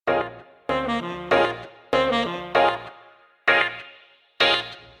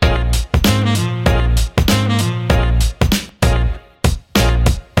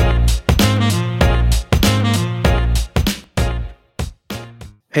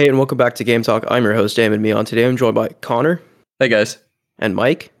Hey, and welcome back to Game Talk. I'm your host, Damon Meon. Today I'm joined by Connor Hey guys. and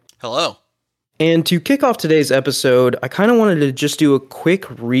Mike. Hello. And to kick off today's episode, I kind of wanted to just do a quick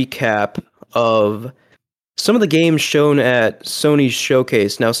recap of some of the games shown at Sony's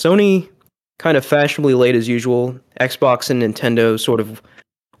showcase. Now, Sony kind of fashionably late as usual. Xbox and Nintendo sort of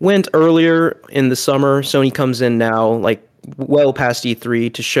went earlier in the summer. Sony comes in now, like well past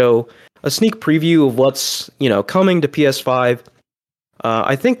E3, to show a sneak preview of what's coming to PS5.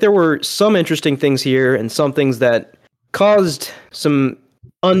 I think there were some interesting things here and some things that caused some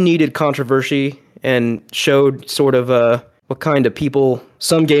unneeded controversy and showed sort of what kind of people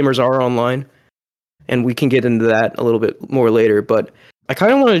some gamers are online. And we can get into that a little bit more later. But I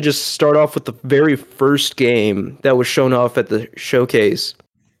kind of want to just start off with the very first game that was shown off at the showcase.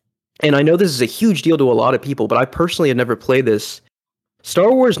 And I know this is a huge deal to a lot of people, but I personally had never played this.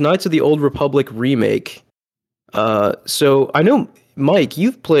 Star Wars Knights of the Old Republic remake. So I know, Mike,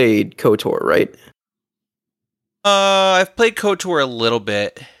 you've played KOTOR, right? I've played KOTOR a little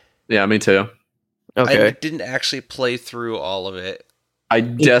bit. Yeah, me too. Okay. I didn't actually play through all of it. I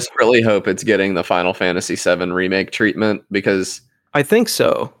desperately hope it's getting the Final Fantasy VII remake treatment because I think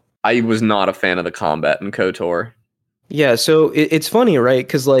so. I was not a fan of the combat in KOTOR. Yeah, so it's funny, right?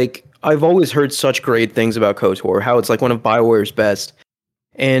 Because like I've always heard such great things about KOTOR, how it's like one of BioWare's best.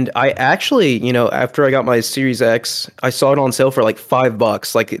 And I actually, after I got my Series X, I saw it on sale for like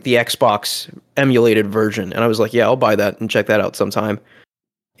 $5, like the Xbox emulated version, and I was like, yeah, I'll buy that and check that out sometime.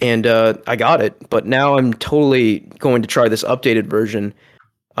 And I got it, but now I'm totally going to try this updated version.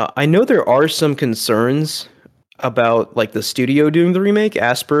 I know there are some concerns about like the studio doing the remake,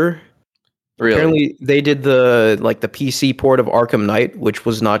 Asper. Really? Apparently, they did the PC port of Arkham Knight, which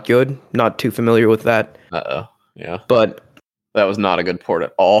was not good. Not too familiar with that. Yeah. But That was not a good port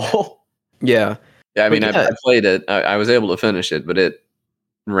at all. yeah. Yeah, I mean, yeah. I played it. I was able to finish it, but it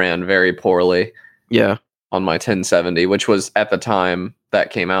ran very poorly. Yeah. On my 1070, which was at the time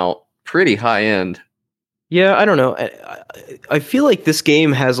that came out pretty high end. Yeah, I don't know. I feel like this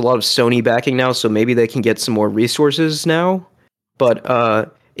game has a lot of Sony backing now, so maybe they can get some more resources now. But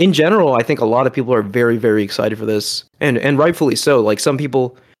in general, I think a lot of people are very, very excited for this, and rightfully so. Like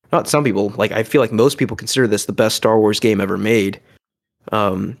not some people, like I feel like most people consider this the best Star Wars game ever made.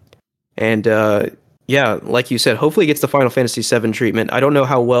 Yeah, like you said, hopefully it gets the Final Fantasy VII treatment. I don't know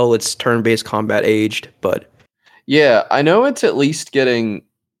how well its turn-based combat aged, but yeah, I know it's at least getting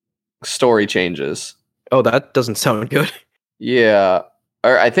story changes. Oh, that doesn't sound good. Yeah,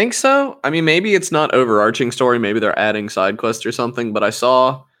 or I think so. I mean, maybe it's not overarching story. Maybe they're adding side quests or something. But I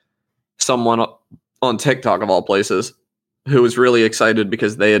saw someone on TikTok of all places who was really excited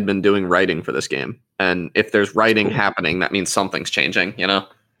because they had been doing writing for this game, and if there's writing happening, that means something's changing.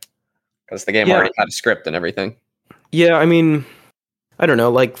 Because the game already had a script and everything. Yeah, I mean, I don't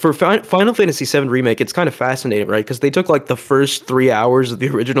know. Like for Final Fantasy VII Remake, it's kind of fascinating, right? Because they took like the first 3 hours of the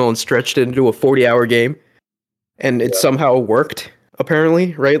original and stretched it into a 40-hour game, and it somehow worked.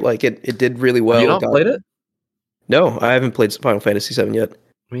 Apparently, right? Like it did really well. Have you not played it? No, I haven't played Final Fantasy VII yet.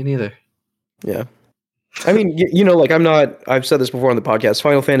 Me neither. Yeah, I mean, like I've said this before on the podcast.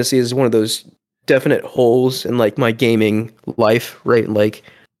 Final Fantasy is one of those definite holes in like my gaming life, right? Like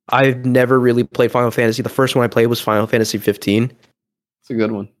I've never really played Final Fantasy. The first one I played was Final Fantasy 15. It's a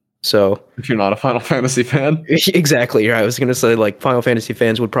good one. So if you're not a Final Fantasy fan, exactly. I was gonna say like Final Fantasy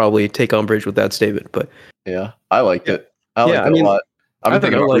fans would probably take umbrage with that statement, but yeah, I liked it. I liked it a lot. I've been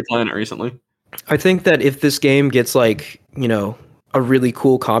thinking about replaying it recently. I think that if this game gets like a really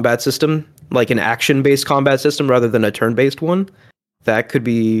cool combat system, like an action-based combat system rather than a turn-based one, that could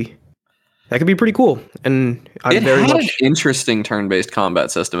be pretty cool. And it had an interesting turn-based combat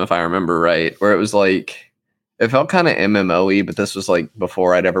system, if I remember right, where it was like it felt kind of MMO-y, but this was like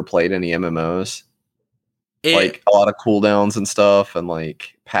before I'd ever played any MMOs. Like a lot of cooldowns and stuff, and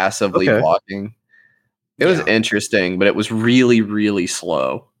like passively blocking. It was interesting, but it was really, really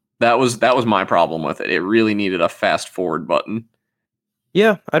slow. That was my problem with it. It really needed a fast forward button.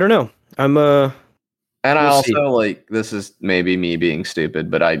 Yeah, I don't know. And I also like, this is maybe me being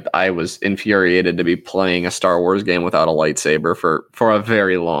stupid, but I was infuriated to be playing a Star Wars game without a lightsaber for a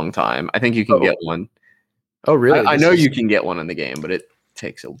very long time. I think you can get one. Oh, really? I know you can get one in the game, but it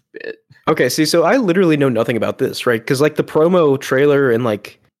takes a bit. Okay, see, so I literally know nothing about this, right? Because like the promo trailer and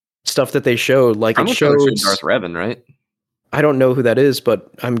like stuff that they showed, like it showed Darth Revan, right? I don't know who that is, but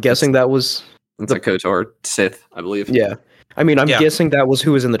I'm guessing that was it's a KOTOR Sith, I believe. Yeah, I mean, I'm guessing that was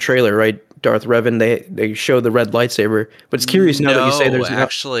who was in the trailer, right? Darth Revan. They showed the red lightsaber, but it's curious now that you say there's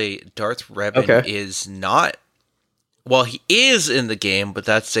actually Darth Revan is not. Well, he is in the game, but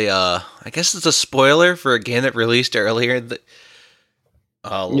that's I guess it's a spoiler for a game that released earlier.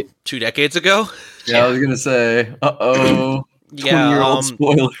 2 decades ago. Yeah, I was gonna say, 20-year-old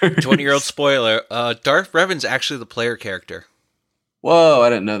spoiler. 20-year-old spoiler. Darth Revan's actually the player character. Whoa, I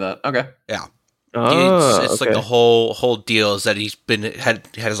didn't know that. Okay. Yeah. It's like the whole deal is that he's had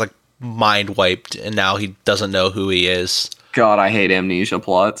his like mind wiped, and now he doesn't know who he is. God, I hate amnesia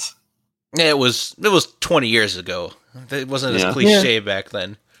plots. It was 20 years ago. It wasn't as cliche back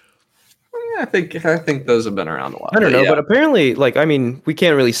then. Yeah, I think those have been around a while. I don't know, but apparently, like, I mean, we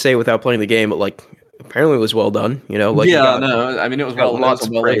can't really say without playing the game, but like, apparently it was well done. You know, like, it was lots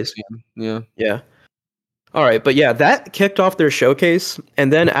of praise. Yeah. All right, but yeah, that kicked off their showcase,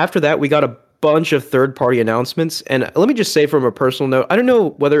 and then after that, we got a bunch of third-party announcements. And let me just say, from a personal note, I don't know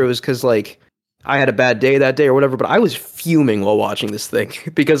whether it was because like I had a bad day that day or whatever, but I was fuming while watching this thing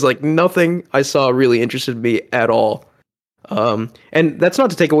because like nothing I saw really interested me at all. And that's not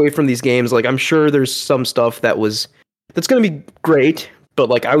to take away from these games. Like, I'm sure there's some stuff that's going to be great, but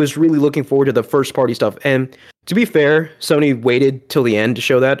like I was really looking forward to the first party stuff. And to be fair, Sony waited till the end to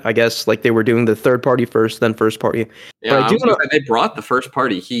show that. I guess like they were doing the third party first, then first party. Yeah, they brought the first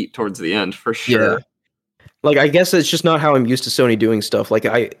party heat towards the end for sure. Yeah. Like, I guess it's just not how I'm used to Sony doing stuff. Like,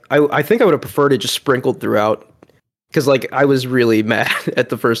 I think I would have preferred it just sprinkled throughout, because like I was really mad at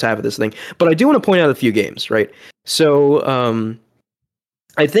the first half of this thing. But I do want to point out a few games, right? So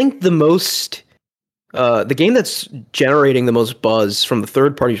I think the game that's generating the most buzz from the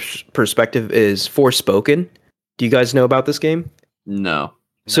third party perspective is Forspoken. Do you guys know about this game? No.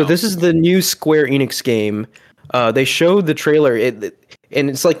 So this is the new Square Enix game. They showed the trailer, and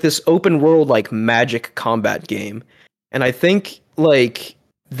it's like this open world like magic combat game. And I think like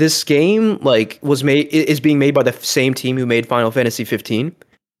this game like is being made by the same team who made Final Fantasy 15,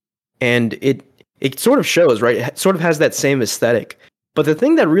 and it sort of shows, right? It sort of has that same aesthetic. But the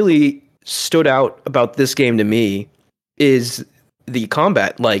thing that really stood out about this game to me is the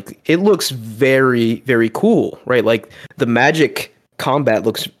combat. Like, it looks very, very cool, right? Like, the magic combat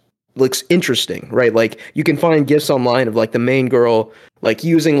looks interesting, right? Like, you can find gifs online of like the main girl like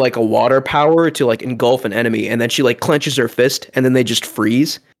using like a water power to like engulf an enemy, and then she like clenches her fist and then they just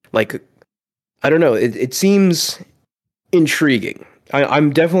freeze. Like, I don't know, it seems intriguing.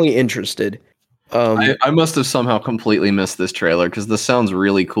 I'm definitely interested. I must have somehow completely missed this trailer because this sounds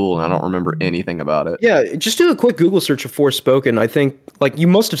really cool and I don't remember anything about it. Yeah, just do a quick Google search of Forspoken. I think like you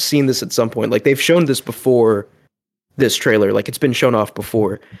must have seen this at some point. Like, they've shown this before this trailer. Like, it's been shown off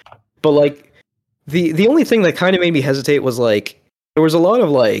before. But like the only thing that kind of made me hesitate was like there was a lot of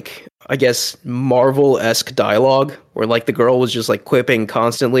like, I guess, Marvel-esque dialogue where like the girl was just like quipping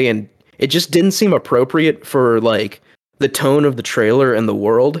constantly, and it just didn't seem appropriate for like the tone of the trailer and the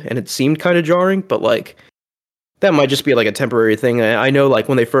world, and it seemed kind of jarring. But like that might just be like a temporary thing. I know like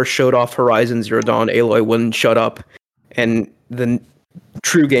when they first showed off Horizon Zero Dawn, Aloy wouldn't shut up, and the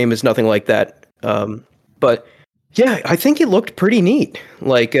true game is nothing like that. But yeah, I think it looked pretty neat.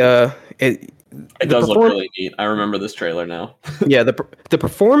 Like it does look really neat. I remember this trailer now. Yeah, the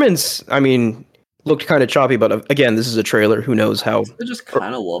performance, I mean, looked kind of choppy, but again, this is a trailer. Who knows how? I just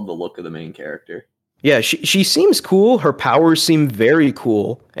kind of love the look of the main character. Yeah, she seems cool. Her powers seem very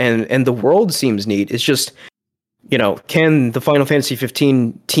cool, and the world seems neat. It's just, you know, can the Final Fantasy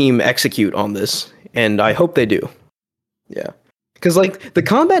 15 team execute on this? And I hope they do. Yeah. Because like the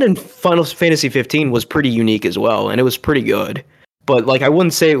combat in Final Fantasy 15 was pretty unique as well, and it was pretty good. But like I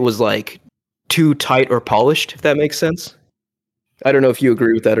wouldn't say it was like too tight or polished, if that makes sense. I don't know if you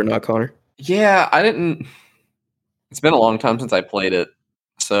agree with that or not, Connor. Yeah, I didn't. It's been a long time since I played it,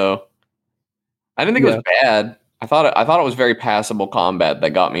 so I didn't think it was bad. I thought it was very passable combat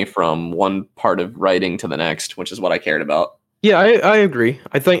that got me from one part of writing to the next, which is what I cared about. Yeah, I agree.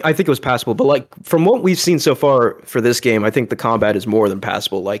 I think it was passable, but like from what we've seen so far for this game, I think the combat is more than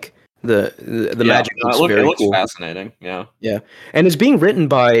passable. Like the magic looks very looks cool. Fascinating. Yeah, yeah, and it's being written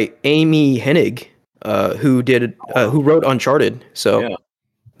by Amy Hennig, who wrote Uncharted. So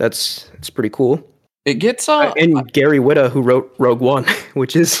it's pretty cool. It gets and Gary Whitta, who wrote Rogue One,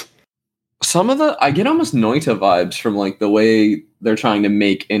 which is I get almost Noita vibes from like the way they're trying to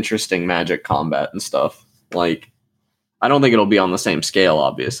make interesting magic combat and stuff. Like, I don't think it'll be on the same scale,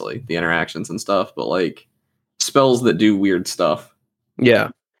 obviously, the interactions and stuff, but like spells that do weird stuff. Yeah.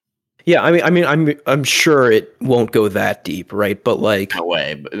 Yeah, I mean, I'm sure it won't go that deep, right? But like, no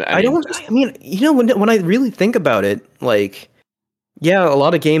way. But I mean, you know, when I really think about it, like, yeah, a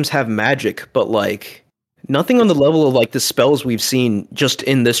lot of games have magic, but like nothing on the level of like the spells we've seen just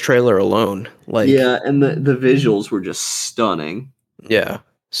in this trailer alone. Like, yeah, and the visuals were just stunning. Yeah.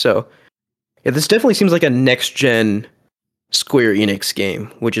 So, yeah, this definitely seems like a next gen Square Enix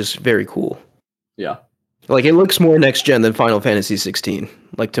game, which is very cool. Yeah. Like it looks more next gen than Final Fantasy 16,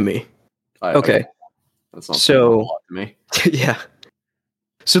 like to me. Okay. That's not So- a lot to me. Yeah.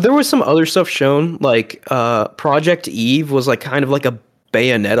 So there was some other stuff shown, like Project Eve was like kind of like a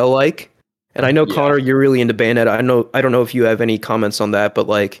Bayonetta like. And I know Yeah. Connor, you're really into Bayonetta. I don't know if you have any comments on that, but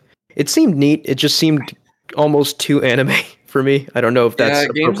like it seemed neat. It just seemed almost too anime for me. I don't know if that's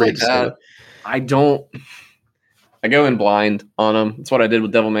games appropriate like to say. that. I go in blind on them. It's what I did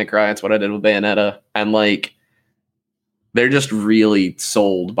with Devil May Cry. It's what I did with Bayonetta. And like, they're just really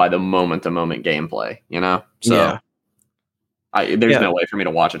sold by the moment-to-moment gameplay, you know? So Yeah. there's Yeah. no way for me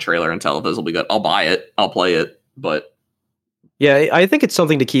to watch a trailer and tell if this will be good. I'll buy it. I'll play it. But Yeah, I think it's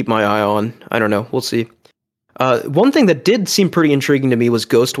something to keep my eye on. I don't know. We'll see. One thing that did seem pretty intriguing to me was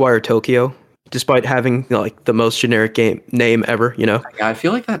Ghostwire Tokyo, despite having like the most generic game name ever. You know, I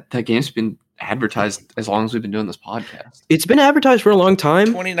feel like that game's been advertised as long as we've been doing this podcast. it's been advertised for a long time.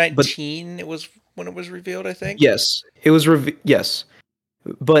 2019 it was when it was revealed, I think. Yes, it was. Yes,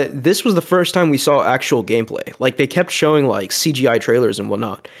 but this was the first time we saw actual gameplay. Like they kept showing like CGI trailers and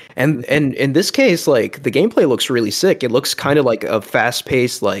whatnot, and in this case, like the gameplay looks really sick. It looks kind of like a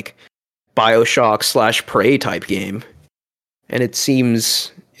fast-paced like BioShock / Prey type game, and it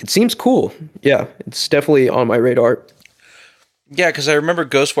seems cool. Yeah, it's definitely on my radar. Yeah, because I remember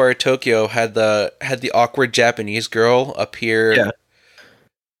Ghostwire Tokyo had the awkward Japanese girl appear Yeah.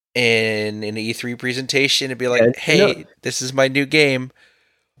 in an E3 presentation and be like, Yeah, "Hey, no. this is my new game."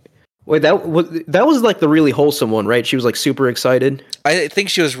 Wait, that was like the really wholesome one, right? She was like super excited. I think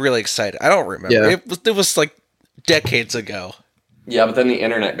she was really excited. I don't remember. Yeah. It was like decades ago. Yeah, but then the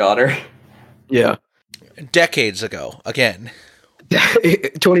internet got her. Yeah, Decades ago. Again.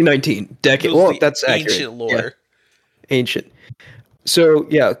 2019 decade. It was Well, the that's accurate. ancient lore. Yeah, ancient. So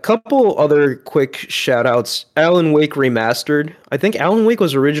yeah, a couple other quick shout outs. Alan Wake Remastered. I think Alan Wake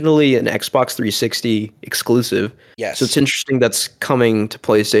was originally an Xbox 360 exclusive. Yes. So it's interesting that's coming to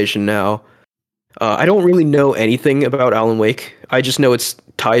PlayStation now. I don't really know anything about Alan Wake. I just know it's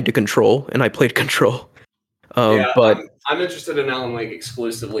tied to Control, and I played Control. But I'm interested in Alan Wake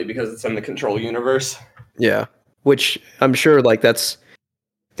exclusively because it's in the Control universe. yeah, which I'm sure like that's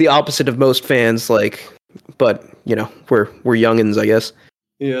the opposite of most fans. Like, but you know, we're youngins, I guess.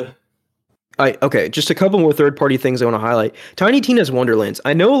 Yeah. Okay, just a couple more third-party things I want to highlight. Tiny Tina's Wonderlands.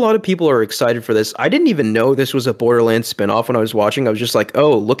 I know a lot of people are excited for this. I didn't even know this was a Borderlands spinoff when I was watching. I was just like,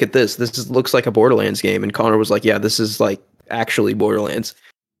 "Oh, look at this! Looks like a Borderlands game." And Connor was like, "Yeah, this is like actually Borderlands."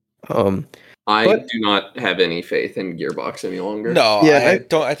 I But- do not have any faith in Gearbox any longer. No, Yeah,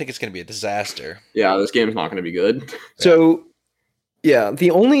 I think it's going to be a disaster. Yeah, this game's not going to be good. So, yeah,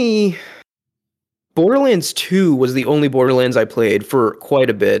 the only Borderlands 2 was the only Borderlands I played for quite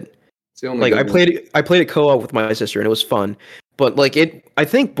a bit. It's the only Like good I played it co-op with my sister and it was fun. But like I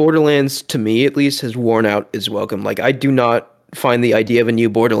think Borderlands to me at least has worn out its welcome. Like I do not find the idea of a new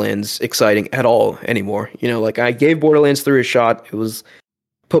Borderlands exciting at all anymore. You know, like I gave Borderlands 3 a shot. It was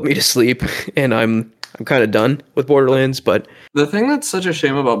put me to sleep and I'm kind of done with Borderlands, but The thing that's such a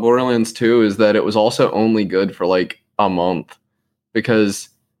shame about Borderlands 2 is that it was also only good for like a month because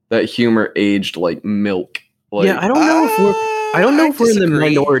that humor aged like milk. Like, yeah, I don't know if we're in the disagree.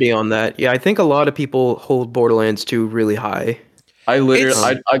 minority on that. Yeah, I think a lot of people hold Borderlands 2 really high. I literally,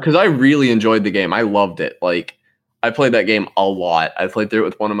 It's- because I really enjoyed the game. I loved it. Like, I played that game a lot. I played through it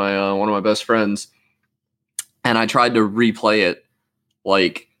with one of my best friends, and I tried to replay it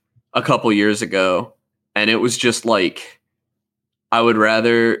like a couple years ago, and it was just like I would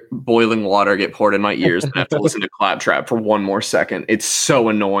rather boiling water get poured in my ears than have to listen to Claptrap for one more second. It's so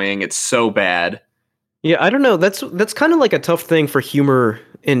annoying. It's so bad. Yeah, I don't know. That's kind of like a tough thing for humor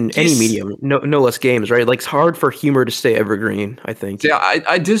in any Yes. medium, no less games, right? Like it's hard for humor to stay evergreen, I think. Yeah,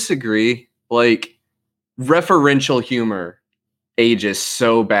 I disagree. Like, referential humor ages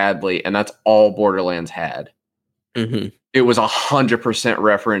so badly, and that's all Borderlands had. hmm It was 100%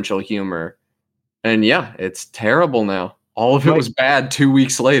 referential humor. And yeah, it's terrible now. All of it Mike- was bad 2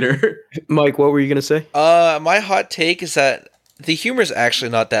 weeks later. Mike, what were you gonna say? My hot take is that the humor is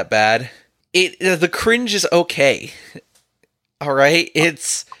actually not that bad. The cringe is okay. All right,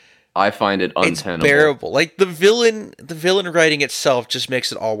 it's I find it it's untenable. bearable. Like the villain writing itself just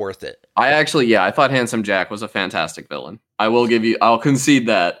makes it all worth it. I thought Handsome Jack was a fantastic villain. I'll concede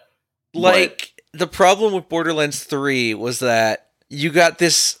that. Like the problem with Borderlands 3 was that you got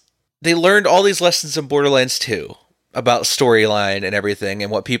this. They learned all these lessons in Borderlands 2 about storyline and everything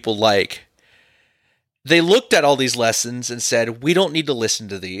and what people like. They looked at all these lessons and said, "We don't need to listen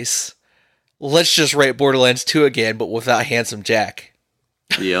to these. Let's just write Borderlands 2 again, but without Handsome Jack."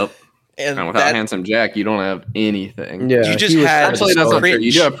 Yep. And And without that, Handsome Jack, you don't have anything. Yeah, You just he was had- kind of Actually, that's not true. cringe.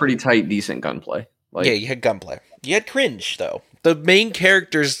 You do have pretty tight, decent gunplay. Like, yeah, you had gunplay. You had cringe though. The main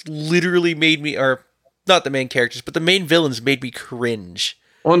characters literally made me, or not the main characters, but the main villains made me cringe.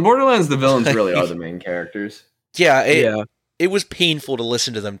 well, in Borderlands, the villains really are the main characters. Yeah, Yeah. it was painful to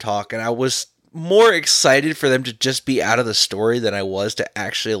listen to them talk, and I was more excited for them to just be out of the story than I was to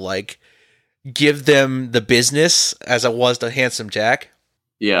actually like give them the business as I was to Handsome Jack.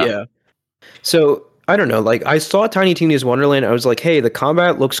 Yeah. So I don't know. Like I saw Tiny Tina's Wonderland. I was like, hey, the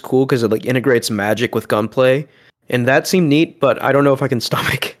combat looks cool because it like integrates magic with gunplay, and that seemed neat. But I don't know if I can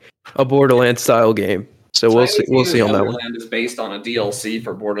stomach a Borderlands style game. So we'll see. We'll see on that one. Wonderland is based on a DLC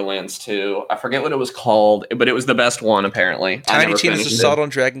for Borderlands 2. I forget what it was called, but it was the best one apparently. Tiny Tina's Assault on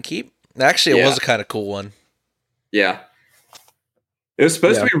Dragon Keep. Actually, it was a kind of cool one. Yeah. It was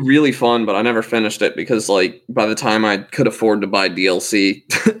supposed to be really fun, but I never finished it because, like, by the time I could afford to buy DLC,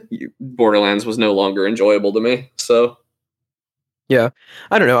 Borderlands was no longer enjoyable to me. So, yeah,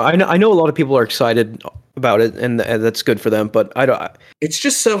 I don't know. I know a lot of people are excited about it, and that's good for them. But I don't. it's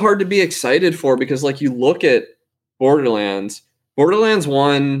just so hard to be excited for because, like, you look at Borderlands. Borderlands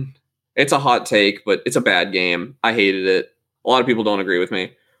 1, it's a hot take, but it's a bad game. I hated it. A lot of people don't agree with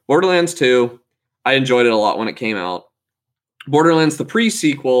me. Borderlands 2, I enjoyed it a lot when it came out. Borderlands, the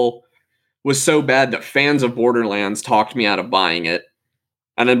pre-sequel, was so bad that fans of Borderlands talked me out of buying it.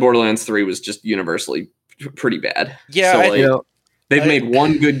 And then Borderlands 3 was just universally pretty bad. Yeah, so, they've made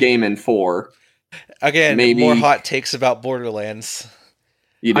one good game in 4. Again, maybe more hot takes about Borderlands.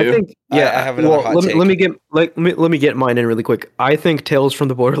 You do? I think, I have another hot take. Let me get mine in really quick. I think Tales from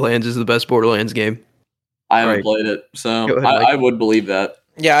the Borderlands is the best Borderlands game. I haven't played it, so ahead, I would believe that.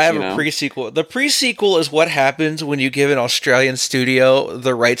 Yeah, I have a pre-sequel. The pre-sequel is what happens when you give an Australian studio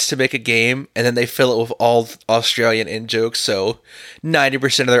the rights to make a game, and then they fill it with all Australian in-jokes, so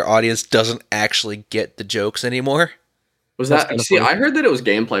 90% of their audience doesn't actually get the jokes anymore. Was that... See, I heard that it was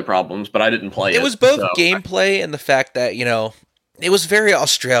gameplay problems, but I didn't play it. It was both gameplay and the fact that, it was very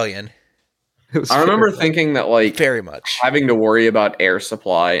Australian. I remember thinking that, like... Very much. Having to worry about air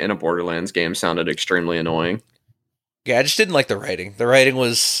supply in a Borderlands game sounded extremely annoying. Yeah, I just didn't like the writing. The writing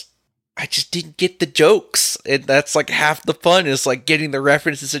was... I just didn't get the jokes. That's like half the fun is like getting the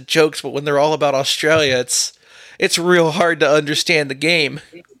references and jokes, but when they're all about Australia, it's real hard to understand the game.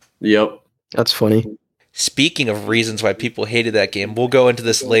 Yep. That's funny. Speaking of reasons why people hated that game, we'll go into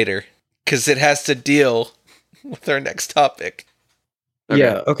this later, because it has to deal with our next topic. Okay.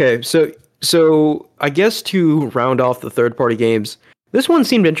 Yeah, okay. So I guess to round off the third-party games... This one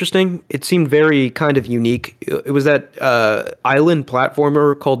seemed interesting. It seemed very kind of unique. It was that island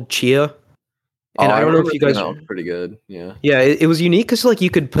platformer called Chia. And I don't know if you guys... Pretty good, yeah. Yeah, it was unique because like you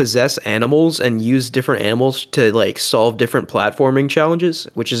could possess animals and use different animals to like solve different platforming challenges,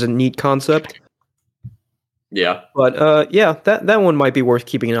 which is a neat concept. Yeah. But yeah, that one might be worth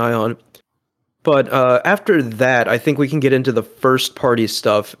keeping an eye on. But after that, I think we can get into the first-party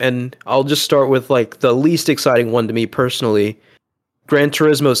stuff. And I'll just start with like the least exciting one to me personally. Gran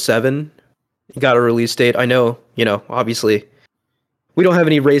Turismo 7 got a release date. I know, obviously, we don't have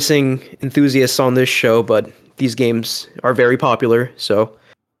any racing enthusiasts on this show, but these games are very popular, so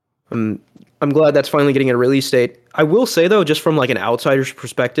I'm glad that's finally getting a release date. I will say, though, just from like an outsider's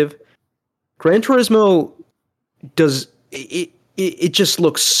perspective, Gran Turismo it just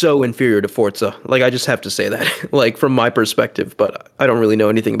looks so inferior to Forza. Like, I just have to say that, like, from my perspective, but I don't really know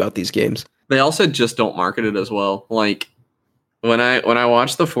anything about these games. They also just don't market it as well. Like, When I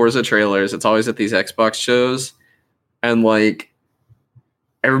watch the Forza trailers, it's always at these Xbox shows, and like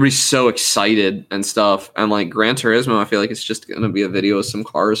everybody's so excited and stuff. And like Gran Turismo, I feel like it's just gonna be a video of some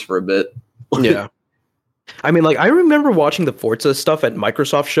cars for a bit. Yeah. I mean, like I remember watching the Forza stuff at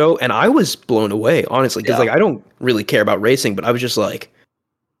Microsoft show, and I was blown away, honestly, because like I don't really care about racing, but I was just like,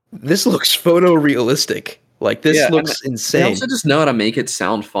 this looks photorealistic. Like this looks insane. They also just know how to make it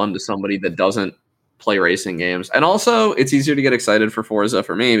sound fun to somebody that doesn't play racing games. And also it's easier to get excited for Forza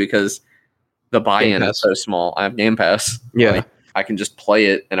for me because the buy-in is so small. I have Game Pass. Yeah. Like, I can just play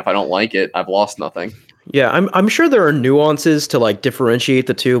it, and if I don't like it, I've lost nothing. Yeah, I'm sure there are nuances to like differentiate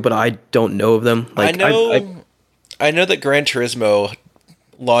the two, but I don't know of them. Like I know that Gran Turismo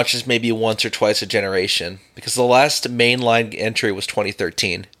launches maybe once or twice a generation because the last mainline entry was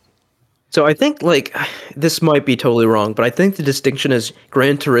 2013. So I think, like, this might be totally wrong, but I think the distinction is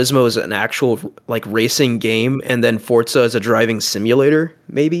Gran Turismo is an actual, like, racing game, and then Forza is a driving simulator,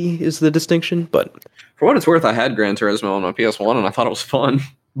 maybe, is the distinction, but... For what it's worth, I had Gran Turismo on my PS1, and I thought it was fun.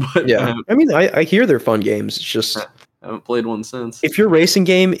 But yeah, I mean, I hear they're fun games, it's just... I haven't played one since. If your racing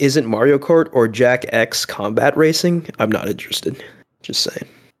game isn't Mario Kart or Jack X Combat Racing, I'm not interested. Just saying.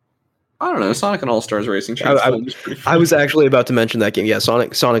 I don't know. Sonic and All Stars Racing. I was actually about to mention that game. Yeah,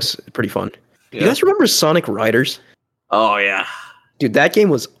 Sonic's pretty fun. You guys remember Sonic Riders? Oh yeah, dude, that game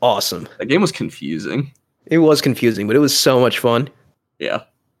was awesome. That game was confusing. It was confusing, but it was so much fun. Yeah.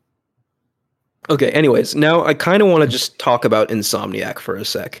 Okay, anyways, now I kind of want to just talk about Insomniac for a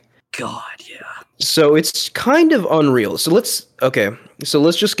sec. God, yeah. So it's kind of unreal. So let's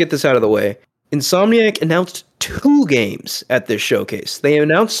just get this out of the way. Insomniac announced 2 games at this showcase. They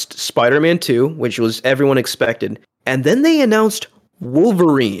announced Spider-Man 2, which was everyone expected, and then they announced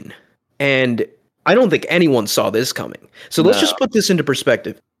Wolverine. And I don't think anyone saw this coming. So let's just put this into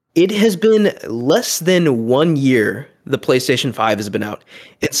perspective. It has been less than 1 year the PlayStation 5 has been out.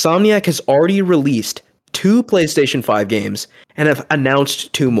 Insomniac has already released 2 PlayStation 5 games and have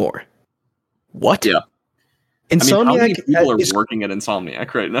announced 2 more. What? Yeah. Insomniac, how many people are working at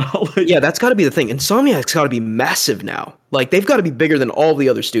Insomniac right now? Yeah, that's got to be the thing. Insomniac's got to be massive now. Like, they've got to be bigger than all the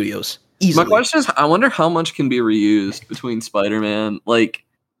other studios. Easily. My question is, I wonder how much can be reused between Spider-Man, like,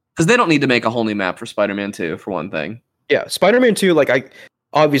 because they don't need to make a whole new map for Spider-Man 2, for one thing. Yeah, Spider-Man 2, like, I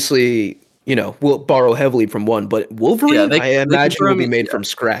obviously, will borrow heavily from 1, but Wolverine, I imagine, will be made from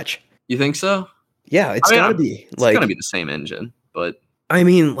scratch. You think so? Yeah, it's got to be. It's got to be the same engine, but... I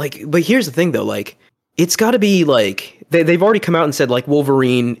mean, but here's the thing, though, like, it's got to be, like, they've already come out and said, like,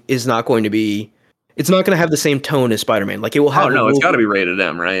 Wolverine is not going to be, it's not going to have the same tone as Spider-Man. Like, it will have... Oh, no, it's got to be rated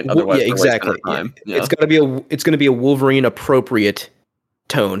M, right? Otherwise, yeah, exactly. Yeah. It's going to be a Wolverine-appropriate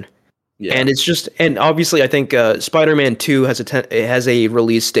tone. Yeah. And it's just, and obviously, I think Spider-Man 2 has a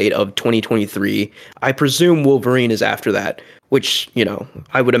release date of 2023. I presume Wolverine is after that, which,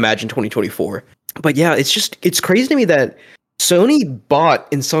 I would imagine 2024. But yeah, it's crazy to me that Sony bought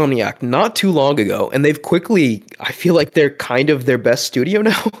Insomniac not too long ago, and they've quickly, I feel like they're kind of their best studio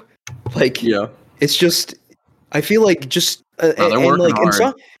now. Like, yeah, it's just, I feel like just,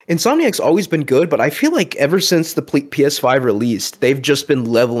 Insomniac's always been good, but I feel like ever since the PS5 released, they've just been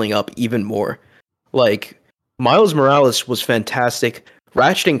leveling up even more. Like, Miles Morales was fantastic,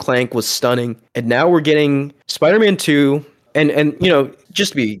 Ratchet & Clank was stunning, and now we're getting Spider-Man 2, and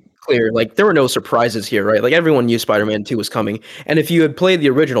just to be clear, like, there were no surprises here, right? Like, everyone knew Spider-Man 2 was coming, and if you had played the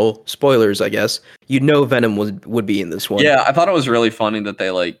original, spoilers, I guess, you'd know Venom would be in this one. Yeah, I thought it was really funny that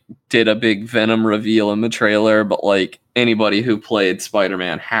they, like, did a big Venom reveal in the trailer, but, like, anybody who played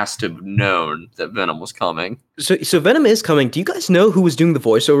Spider-Man has to have known that Venom was coming. So Venom is coming. Do you guys know who was doing the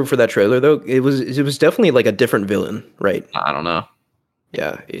voiceover for that trailer, though? It was definitely, like, a different villain, right? I don't know.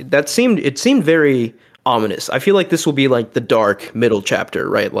 Yeah, it seemed very ominous. I feel like this will be like the dark middle chapter,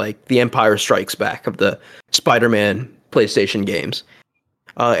 right? Like the Empire Strikes Back of the Spider-Man PlayStation games.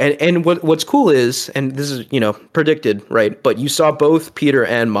 And what's cool is, and this is, predicted, right? But you saw both Peter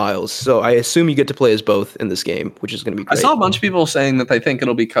and Miles, so I assume you get to play as both in this game, which is going to be great. I saw a bunch of people saying that they think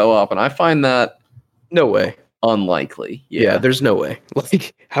it'll be co-op, and I find that no way. Unlikely. Yeah, there's no way.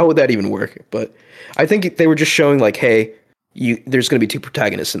 Like, how would that even work? But I think they were just showing, like, hey, there's going to be 2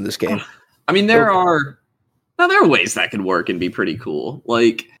 protagonists in this game. I mean, there are ways that could work and be pretty cool.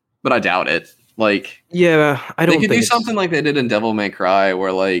 Like, but I doubt it. Like, yeah, I don't. They could do something like they did in Devil May Cry,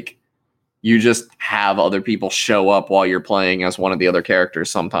 where like you just have other people show up while you're playing as one of the other characters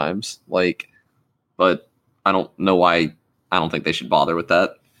sometimes. Like, but I don't know why. I don't think they should bother with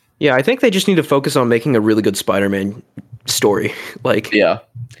that. Yeah, I think they just need to focus on making a really good Spider-Man story. Like, yeah,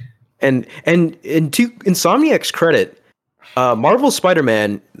 and to Insomniac's credit, Marvel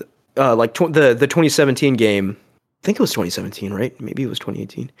Spider-Man, like the 2017 game, I think it was 2017, right? Maybe it was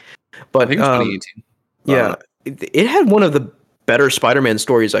 2018. But I think it was 2018. Yeah, it had one of the better Spider-Man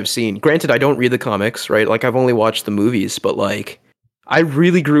stories I've seen. Granted, I don't read the comics, right? Like, I've only watched the movies, but like, I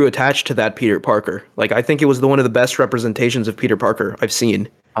really grew attached to that Peter Parker. Like, I think it was one of the best representations of Peter Parker I've seen.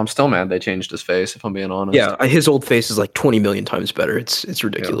 I'm still mad they changed his face, if I'm being honest. Yeah, his old face is like 20 million times better. It's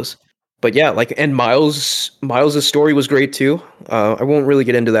ridiculous. Yeah. But yeah, like, and Miles' story was great too. I won't really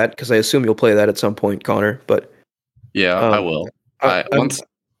get into that because I assume you'll play that at some point, Connor. But yeah, I will.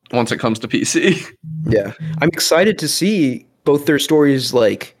 Once it comes to PC. Yeah, I'm excited to see both their stories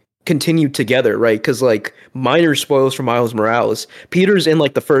like continue together, right? Because like, minor spoils for Miles Morales. Peter's in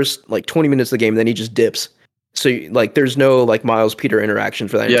like the first like 20 minutes of the game, then he just dips. So like, there's no like Miles Peter interaction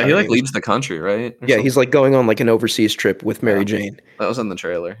for that. Yeah, he like leaves the country, right? Yeah, he's like going on like an overseas trip with Mary Jane. That was in the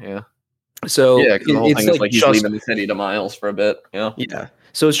trailer. Yeah. So yeah, the whole thing is like he's leaving the city to Miles for a bit. Yeah. Yeah.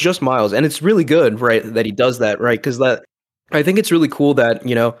 So it's just Miles, and it's really good, right, that he does that, right? Because I think it's really cool that,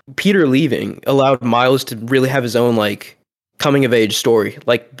 Peter leaving allowed Miles to really have his own like coming of age story,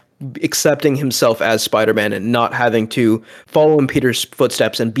 like accepting himself as Spider-Man and not having to follow in Peter's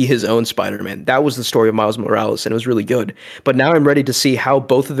footsteps and be his own Spider-Man. That was the story of Miles Morales, and it was really good. But now I'm ready to see how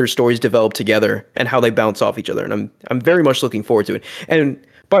both of their stories develop together and how they bounce off each other, and I'm very much looking forward to it. And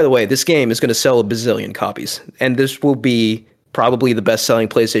by the way, this game is going to sell a bazillion copies, and this will be probably the best-selling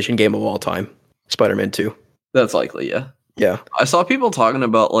PlayStation game of all time, Spider-Man 2. That's likely, yeah. Yeah. I saw people talking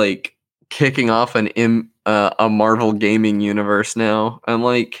about like kicking off a Marvel gaming universe now. I'm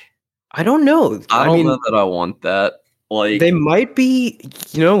like, I don't know. I don't know that I want that. Like, they might be,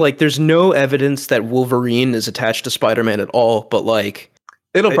 like there's no evidence that Wolverine is attached to Spider-Man at all, but like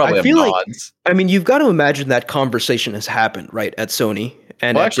it'll probably have nods. I mean, you've got to imagine that conversation has happened, right, at Sony.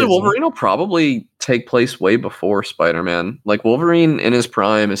 And actually, Wolverine will probably take place way before Spider-Man. Like, Wolverine in his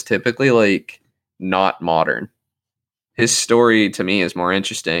prime is typically like not modern. His story to me is more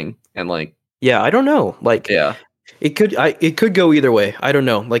interesting, and like, yeah, I don't know. Like, yeah, it could go either way. I don't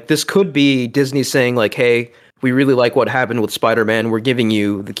know. Like, this could be Disney saying like, hey, we really like what happened with Spider-Man. We're giving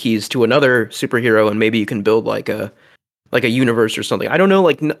you the keys to another superhero, and maybe you can build like a universe or something. I don't know.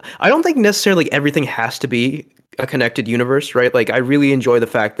 Like, I don't think necessarily everything has to be a connected universe, right? Like, I really enjoy the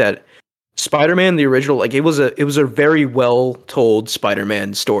fact that Spider-Man, the original, like it was a very well told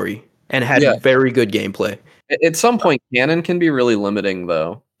Spider-Man story and had very good gameplay. At some point, canon can be really limiting,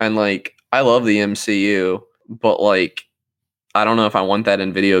 though. And like, I love the MCU, but like, I don't know if I want that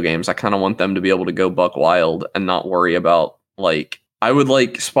in video games. I kind of want them to be able to go buck wild and not worry about like. I would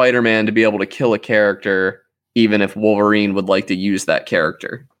like Spider-Man to be able to kill a character, even if Wolverine would like to use that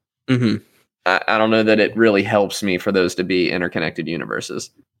character. Mm-hmm. I don't know that it really helps me for those to be interconnected universes.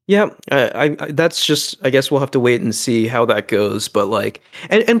 Yeah, I that's just, I guess we'll have to wait and see how that goes. But like,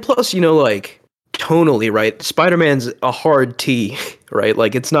 and plus, like tonally, right? Spider-Man's a hard T, right?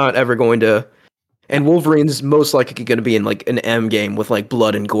 Like, it's not ever going to. And Wolverine's most likely going to be in like an M game with like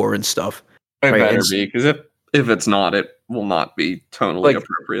blood and gore and stuff. It better be, because if it's not, it will not be tonally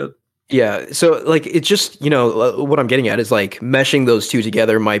appropriate. Yeah, so like it's just, what I'm getting at is like meshing those two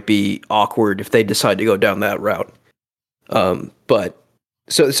together might be awkward if they decide to go down that route. But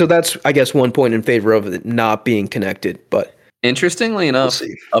so that's, I guess, one point in favor of it not being connected. But interestingly enough,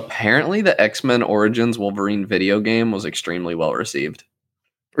 apparently the X-Men Origins Wolverine video game was extremely well received.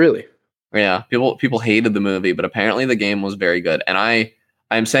 Really? Yeah, people hated the movie, but apparently the game was very good. And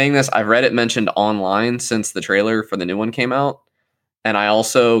I'm saying this, I've read it mentioned online since the trailer for the new one came out. And I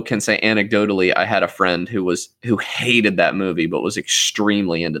also can say anecdotally, I had a friend who hated that movie, but was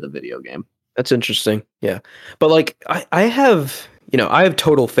extremely into the video game. That's interesting. Yeah. But like, I have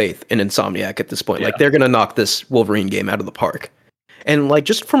total faith in Insomniac at this point. Yeah. Like, they're going to knock this Wolverine game out of the park. And like,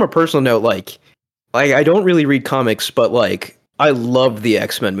 just from a personal note, like I don't really read comics, but like, I love the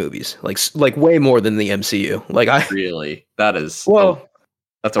X-Men movies, like way more than the MCU. Like, really, that is,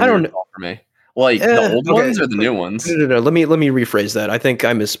 that's a I weird call for me. Like, the old ones or the new ones? No. Let me rephrase that. I think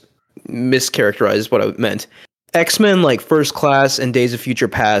I mischaracterized what I meant. X-Men, like First Class and Days of Future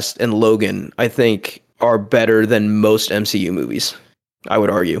Past and Logan, I think are better than most MCU movies. I would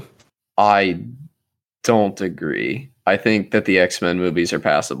argue. I don't agree. I think that the X-Men movies are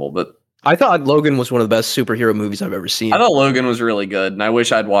passable, but I thought Logan was one of the best superhero movies I've ever seen. I thought Logan was really good, and I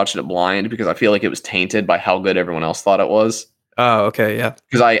wish I'd watched it blind because I feel like it was tainted by how good everyone else thought it was. Oh, okay, yeah.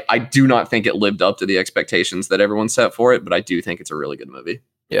 Because I do not think it lived up to the expectations that everyone set for it, but I do think it's a really good movie.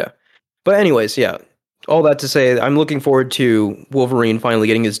 Yeah. But anyways, yeah. All that to say, I'm looking forward to Wolverine finally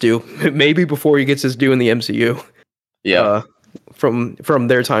getting his due. Maybe before he gets his due in the MCU. Yeah. From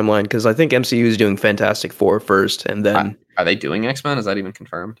their timeline, because I think MCU is doing Fantastic Four first, and then... Are they doing X-Men? Is that even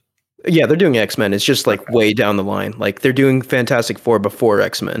confirmed? Yeah, they're doing X-Men. It's just like way down the line. Like, they're doing Fantastic Four before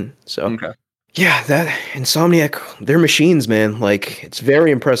X-Men. So, okay. Yeah, that Insomniac, they're machines, man. Like, it's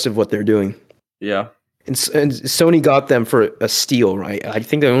very impressive what they're doing. Yeah. And Sony got them for a steal, right? I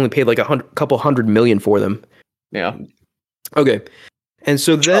think they only paid like a couple $100 million for them. Yeah. Okay. And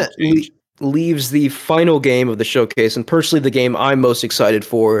so that leaves the final game of the showcase, and personally the game I'm most excited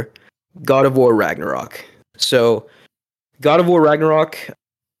for, God of War Ragnarok. So, God of War Ragnarok,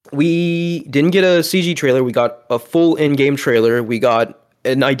 we didn't get a CG trailer. We got a full in-game trailer. We got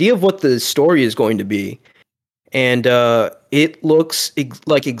an idea of what the story is going to be. And it looks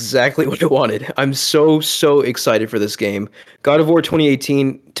like exactly what I wanted. I'm so excited for this game. God of War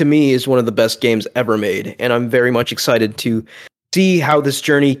 2018, to me, is one of the best games ever made. And I'm very much excited to see how this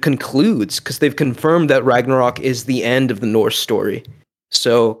journey concludes, because they've confirmed that Ragnarok is the end of the Norse story.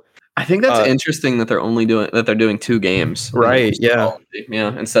 So I think that's interesting that they're doing 2 games. Right, yeah.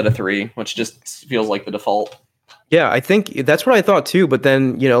 Yeah, instead of 3, which just feels like the default. Yeah, I think that's what I thought too, but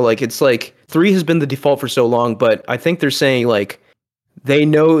then, like, it's like 3 has been the default for so long, but I think they're saying, like, they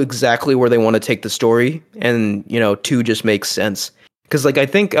know exactly where they want to take the story, and, 2 just makes sense. Because, like, I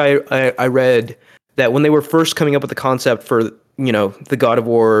think I read that when they were first coming up with the concept for, the God of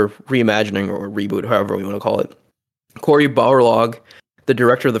War reimagining or reboot, however we want to call it, Cory Barlog the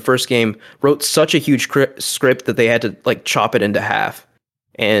director of the first game, wrote such a huge script that they had to like chop it into half.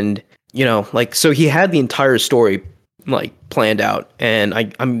 And, you know, like, so he had the entire story like planned out. And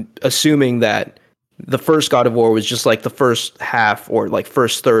I'm assuming that the first God of War was just like the first half or like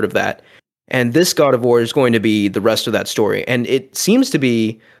first third of that. And this God of War is going to be the rest of that story. And it seems to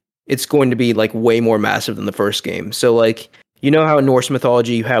be, it's going to be like way more massive than the first game. So like, you know how in Norse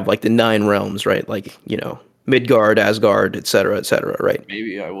mythology you have like the 9 realms, right? Like, you know, Midgard, Asgard, etc., right?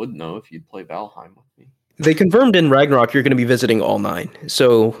 Maybe I would know if you'd play Valheim with me. They confirmed in Ragnarok you're going to be visiting all 9.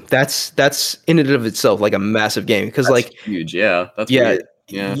 So that's in and of itself like a massive game because like huge, yeah. That's yeah, weird.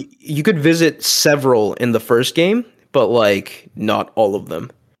 Yeah. You could visit several in the first game, but like not all of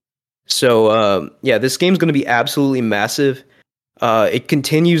them. So yeah, this game's going to be absolutely massive. It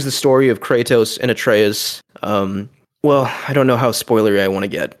continues the story of Kratos and Atreus. Well, I don't know how spoilery I want to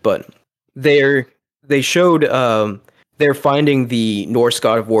get, but they showed they're finding the Norse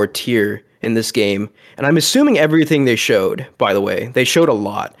God of War tier in this game, and I'm assuming everything they showed. By the way, they showed a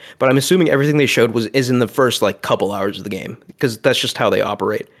lot, but I'm assuming everything they showed is in the first like couple hours of the game because that's just how they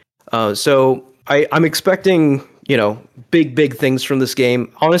operate. So I'm expecting, you know, big things from this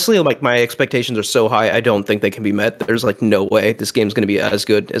game. Honestly, like my expectations are so high, I don't think they can be met. There's like no way this game's going to be as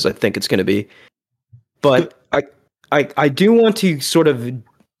good as I think it's going to be. But I do want to sort of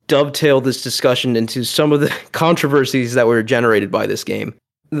dovetail this discussion into some of the controversies that were generated by this game.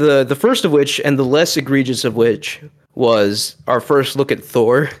 The first of which, and the less egregious of which, was our first look at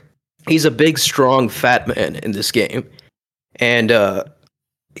Thor. He's a big, strong, fat man in this game. And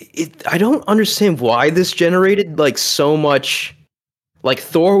I don't understand why this generated like so much. Like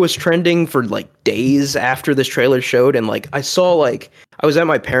Thor was trending for like days after this trailer showed, and like I was at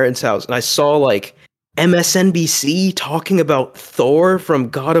my parents' house and I saw like MSNBC talking about Thor from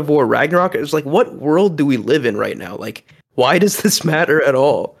God of War Ragnarok. It was like, what world do we live in right now? Like, why does this matter at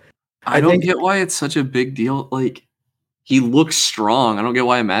all? I don't get why it's such a big deal. Like, he looks strong. I don't get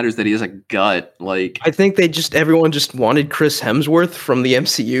why it matters that he has a gut. Like, I think everyone just wanted Chris Hemsworth from the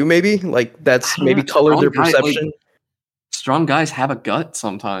MCU, maybe. Like, that's maybe colored their perception. Like, strong guys have a gut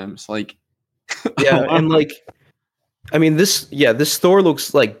sometimes. Like, yeah, and like, I mean, this Thor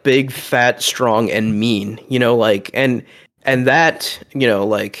looks like big, fat, strong, and mean, you know, like, and that, you know,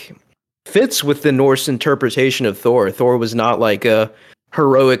 like, fits with the Norse interpretation of Thor. Thor was not like a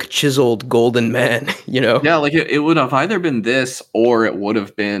heroic, chiseled, golden man, you know? Yeah, like, it would have either been this, or it would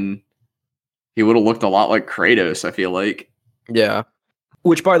have been, he would have looked a lot like Kratos, I feel like. Yeah.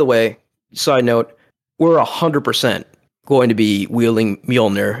 Which, by the way, side note, we're 100% going to be wielding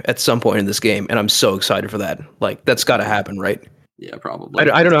Mjolnir at some point in this game, and I'm so excited for that. Like, that's got to happen, right? Yeah, probably.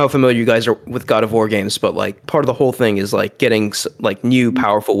 I don't know how familiar you guys are with God of War games, but like part of the whole thing is like getting like new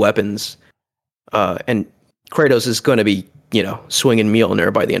powerful weapons, and Kratos is going to be, you know, swinging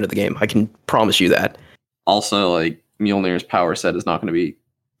Mjolnir by the end of the game. I can promise you that. Also, like, Mjolnir's power set is not going to be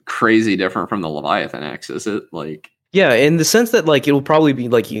crazy different from the Leviathan X, is it? Like, yeah, in the sense that like it'll probably be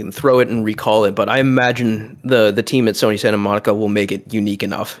like you can throw it and recall it, but I imagine the team at Sony Santa Monica will make it unique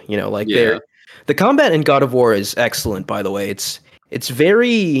enough. You know, like the combat in God of War is excellent. By the way, it's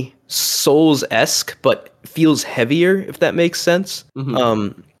very Souls-esque, but feels heavier, if that makes sense.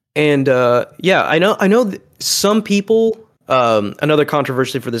 Mm-hmm. Yeah, I know some people. Another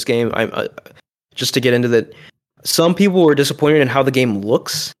controversy for this game, just to get into that, some people were disappointed in how the game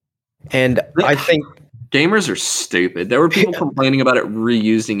looks, and I think gamers are stupid. There were people complaining about it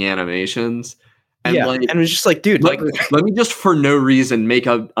reusing animations. And and it was just like, dude, let me just for no reason make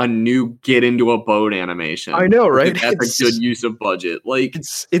a new get into a boat animation. I know, right? That's a good use of budget. Like,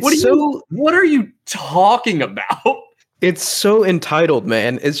 it's what are you talking about? It's so entitled,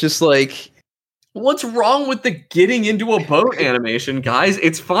 man. It's just like, what's wrong with the getting into a boat animation, guys?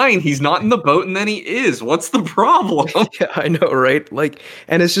 It's fine. He's not in the boat and then he is. What's the problem? Yeah, I know, right? Like,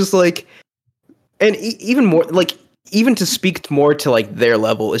 and it's just like, and even more, like, even to speak more to like their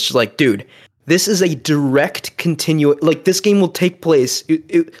level, it's just like, dude, this is a direct like this game will take place.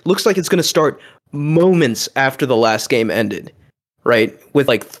 It looks like it's going to start moments after the last game ended, right? With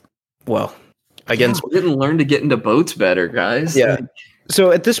like, well, again, we didn't learn to get into boats better, guys. Yeah.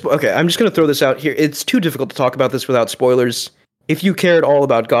 So at this, okay, I'm just going to throw this out here. It's too difficult to talk about this without spoilers. If you care at all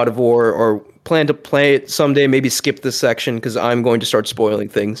about God of War or plan to play it someday, maybe skip this section because I'm going to start spoiling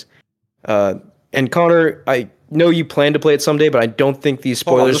things. And Connor, I know you plan to play it someday, but I don't think these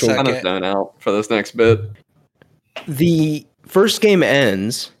spoilers will kind of zone out for this next bit. The first game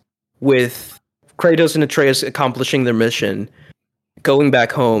ends with Kratos and Atreus accomplishing their mission, going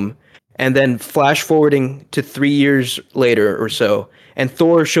back home, and then flash forwarding to 3 years later or so, and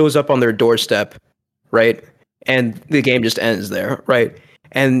Thor shows up on their doorstep, right? and the game just ends there, right?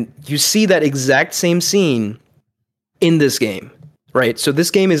 And you see that exact same scene in this game, right? So this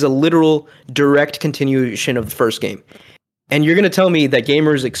game is a literal direct continuation of the first game. And you're going to tell me that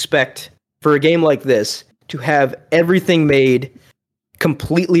gamers expect for a game like this to have everything made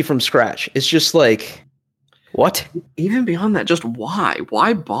completely from scratch. It's just like, what? Even beyond that, just why?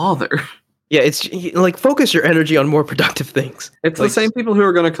 Why bother? Yeah, it's like focus your energy on more productive things. It's like, the same people who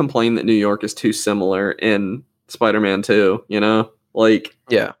are going to complain that New York is too similar in Spider-Man 2, you know? Like,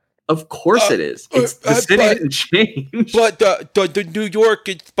 yeah. Of course it is. It's the city didn't change. But the New York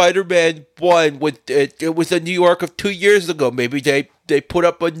in Spider-Man 1, it was the New York of 2 years ago. Maybe they put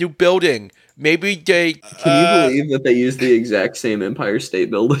up a new building. Maybe they... Can you believe that they used the exact same Empire State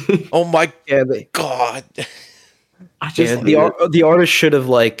Building? Oh my I God. just the artist should have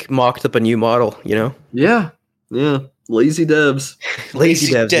like mocked up a new model, you know? Yeah. Lazy devs.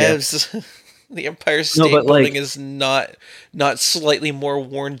 Lazy devs. Yeah. The Empire State Building is not slightly more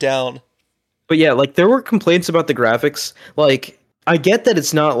worn down. But yeah, like there were complaints about the graphics. Like I get that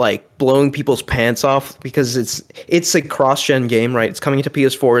it's not like blowing people's pants off because it's a cross-gen game, right? It's coming to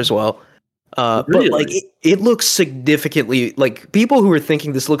PS4 as well. Really? But like it looks significantly like people who are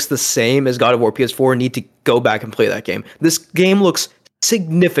thinking this looks the same as God of War PS4 need to go back and play that game. This game looks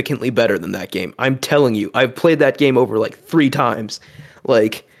significantly better than that game. I'm telling you. I've played that game over like 3 times.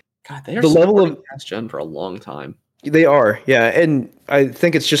 Like God, they are the level of past gen for a long time. They are, yeah, and I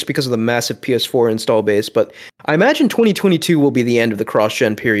think it's just because of the massive PS4 install base. But I imagine 2022 will be the end of the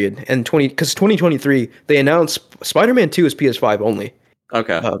cross-gen period, and because 2023 they announced Spider-Man 2 is PS5 only.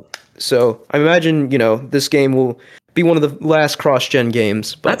 Okay, so I imagine this game will be one of the last cross-gen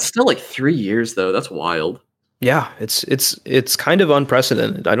games. But that's still like 3 years though. That's wild. Yeah, it's kind of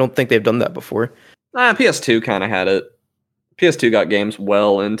unprecedented. I don't think they've done that before. PS2 kind of had it. PS2 got games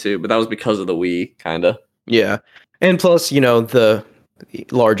well into, but that was because of the Wii, kind of. Yeah. And plus, the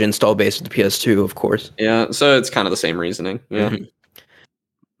large install base of the PS2, of course. Yeah, so it's kind of the same reasoning. Yeah. Mm-hmm.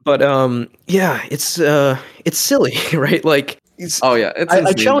 But yeah, it's silly, right? Like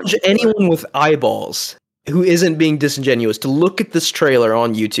I challenge anyone with eyeballs who isn't being disingenuous to look at this trailer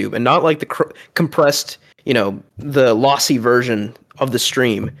on YouTube and not like the compressed, the lossy version of the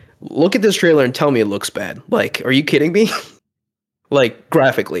stream. Look at this trailer and tell me it looks bad. Like, are you kidding me? Like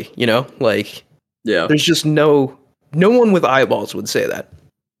graphically, like yeah. There's just no one with eyeballs would say that.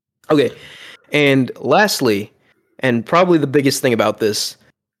 Okay. And lastly, and probably the biggest thing about this,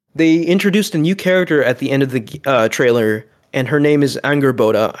 they introduced a new character at the end of the trailer, and her name is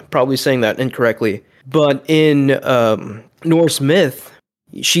Angerboda. I'm probably saying that incorrectly. But in Norse myth,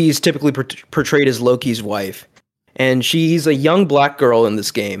 she's typically portrayed as Loki's wife. And she's a young black girl in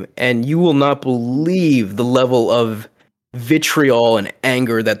this game, and you will not believe the level of vitriol and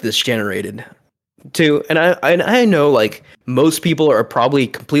anger that this generated. And I know like most people are probably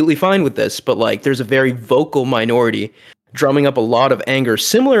completely fine with this, but like there's a very vocal minority drumming up a lot of anger,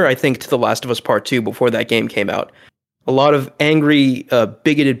 similar I think to The Last of Us Part 2 before that game came out. A lot of angry,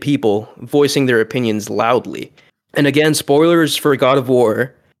 bigoted people voicing their opinions loudly. And again, spoilers for God of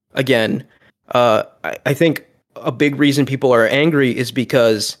War. Again, I think a big reason people are angry is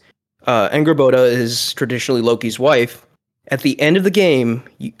because Angerboda is traditionally Loki's wife. At the end of the game,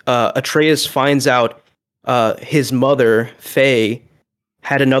 Atreus finds out his mother, Faye,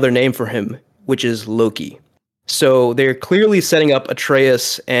 had another name for him, which is Loki. So they're clearly setting up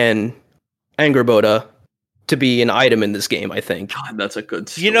Atreus and Angerboda to be an item in this game, I think. God, that's a good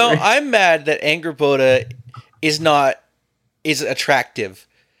story. I'm mad that Angerboda is attractive.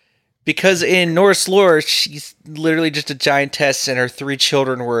 Because in Norse lore, she's literally just a giantess, and her 3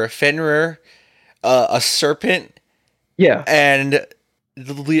 children were a Fenrir, a serpent, yeah, and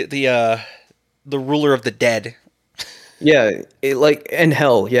the ruler of the dead. Yeah, and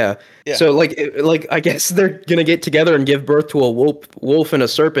hell, yeah. So like I guess they're gonna get together and give birth to a wolf and a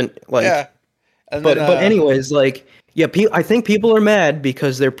serpent. Like, yeah. But anyways, like, yeah, I think people are mad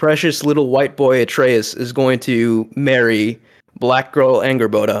because their precious little white boy Atreus is going to marry black girl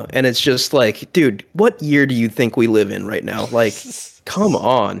Angerboda, and it's just like, dude, what year do you think we live in right now? Like, come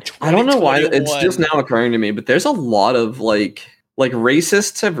on. I don't know why it's just now occurring to me, but there's a lot of like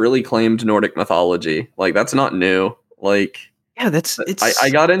racists have really claimed Nordic mythology. Like, that's not new. Like, yeah, I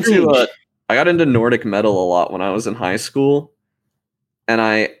got into Nordic metal a lot when I was in high school, and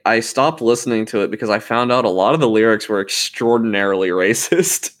I stopped listening to it because I found out a lot of the lyrics were extraordinarily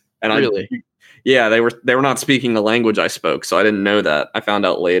racist. And really? Yeah, they were not speaking the language I spoke, so I didn't know that. I found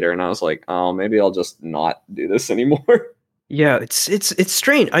out later, and I was like, oh, maybe I'll just not do this anymore. Yeah, it's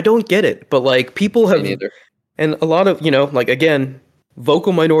strange. I don't get it, but like people have, and a lot of like again,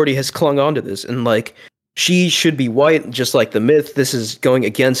 vocal minority has clung on to this, and like she should be white, just like the myth. This is going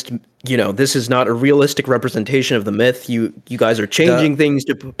against, this is not a realistic representation of the myth. You guys are changing things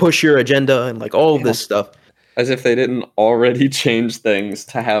to push your agenda and like all of this stuff. As if they didn't already change things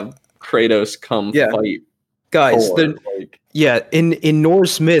to have Kratos come fight. Guys, in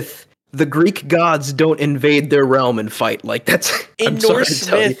Norse myth, the Greek gods don't invade their realm and fight. Like that's in Norse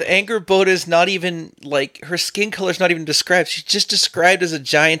myth, Angerboda is not even like her skin color is not even described. She's just described as a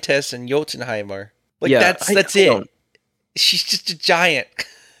giantess in Jotunheimr. Like that's it. She's just a giant.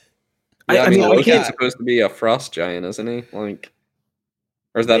 Yeah, I mean, Loki's supposed to be a frost giant, isn't he? Like,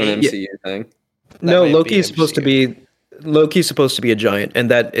 or is that an MCU thing? No, Loki's supposed to be a giant, and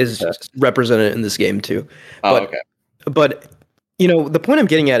that is represented in this game too. But the point I'm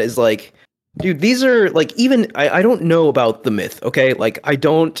getting at is like, dude, these are like even I don't know about the myth, okay? Like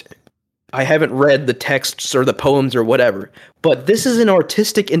I haven't read the texts or the poems or whatever, but this is an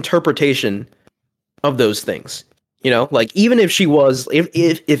artistic interpretation of those things. Like even if she was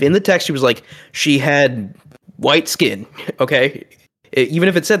if in the text she was like she had white skin, okay? Even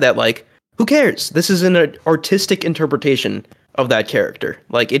if it said that, like, who cares? This is an artistic interpretation of that character.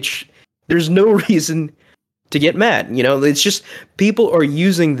 Like there's no reason to get mad. It's just people are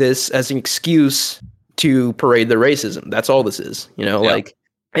using this as an excuse to parade their racism. That's all this is. Like,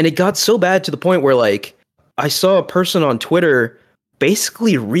 and it got so bad to the point where like I saw a person on Twitter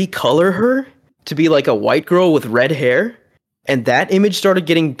basically recolor her to be like a white girl with red hair, and that image started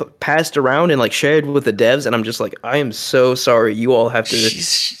getting passed around and like shared with the devs, and I'm just like, I am so sorry you all have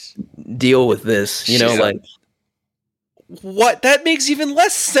to deal with this. Like what? That makes even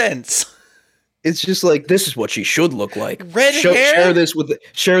less sense. It's just like this is what she should look like. Red hair. Share this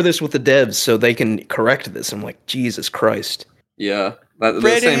with the devs so they can correct this. I'm like, Jesus Christ. Yeah, the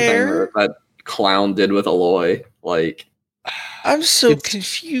same thing that clown did with Aloy. Like, I'm so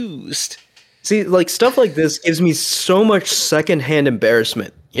confused. See, like stuff like this gives me so much secondhand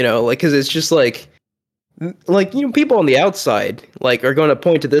embarrassment. Like because it's just like people on the outside like are going to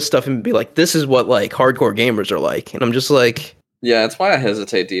point to this stuff and be like, this is what like hardcore gamers are like, and I'm just like. Yeah, that's why I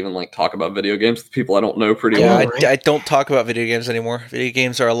hesitate to even like talk about video games with people I don't know pretty well. I don't talk about video games anymore. Video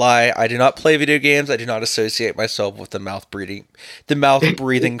games are a lie. I do not play video games. I do not associate myself with the mouth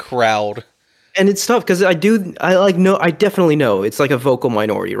breathing crowd. And it's tough because I definitely know it's like a vocal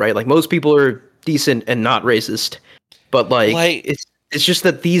minority, right? Like most people are decent and not racist, but like it's just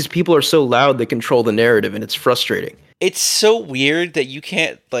that these people are so loud they control the narrative, and it's frustrating. It's so weird that you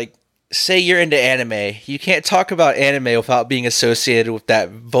can't like. Say you're into anime. You can't talk about anime without being associated with that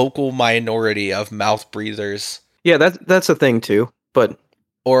vocal minority of mouth breathers. Yeah, that's a thing too. But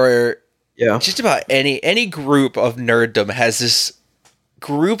just about any group of nerddom has this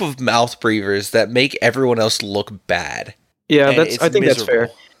group of mouth breathers that make everyone else look bad. Yeah, I think that's fair.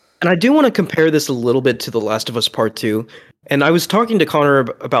 And I do want to compare this a little bit to The Last of Us Part 2. And I was talking to Connor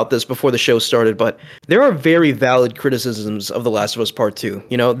about this before the show started, but there are very valid criticisms of The Last of Us Part 2.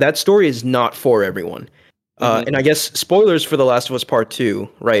 That story is not for everyone. And I guess spoilers for The Last of Us Part 2,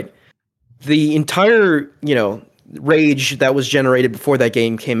 right? The entire, rage that was generated before that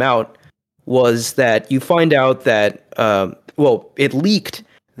game came out was that you find out that, it leaked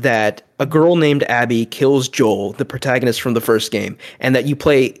that a girl named Abby kills Joel, the protagonist from the first game, and that you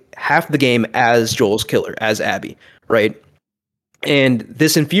play half the game as Joel's killer, as Abby, right? And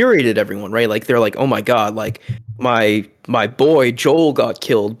this infuriated everyone, right? Like they're like, "Oh my god, like my boy Joel got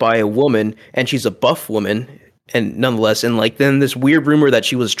killed by a woman, and she's a buff woman." And nonetheless, and like then this weird rumor that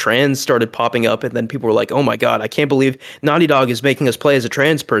she was trans started popping up, and then people were like, "Oh my god, I can't believe Naughty Dog is making us play as a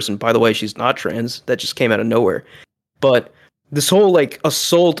trans person." By the way, she's not trans. That just came out of nowhere. But this whole like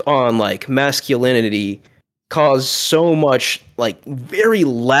assault on like masculinity caused so much like very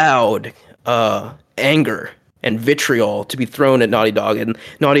loud anger and vitriol to be thrown at Naughty Dog, and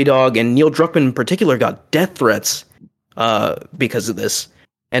Naughty Dog and Neil Druckmann in particular got death threats because of this.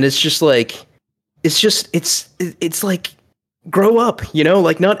 And it's just like it's like grow up,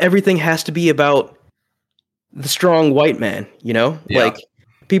 like not everything has to be about the strong white man, like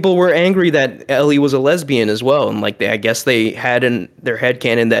people were angry that Ellie was a lesbian as well, and like I guess they had in their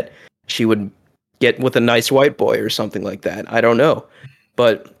headcanon that she would get with a nice white boy or something like that. I don't know,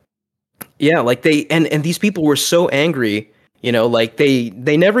 but yeah, like they and these people were so angry, like they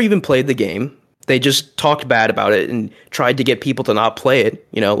never even played the game. They just talked bad about it and tried to get people to not play it.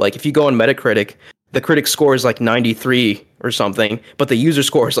 Like if you go on Metacritic, the critic score is like 93 or something, but the user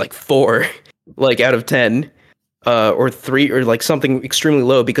score is like 4, like out of 10, or 3, or like something extremely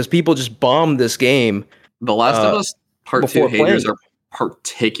low because people just bombed this game. The Last of Us Part 2 haters are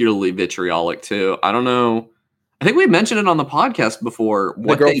particularly vitriolic too. I don't know. I think we mentioned it on the podcast before.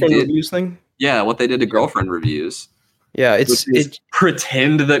 What the girlfriend reviews thing? Yeah, what they did to girlfriend reviews. Yeah, it's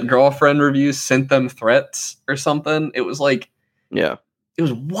pretend that girlfriend reviews sent them threats or something. It was like, yeah, it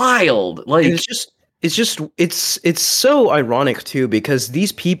was wild. Like and it's so ironic too, because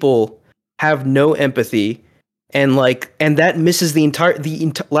these people have no empathy, and that misses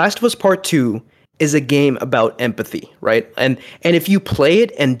the Last of Us Part 2 is a game about empathy, right? And if you play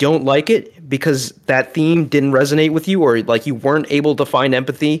it and don't like it because that theme didn't resonate with you, or like you weren't able to find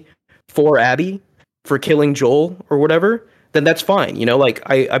empathy for Abby for killing Joel or whatever, then that's fine. You know, like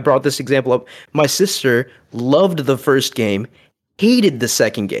I brought this example up. My sister loved the first game, hated the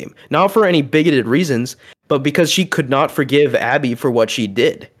second game, not for any bigoted reasons, but because she could not forgive Abby for what she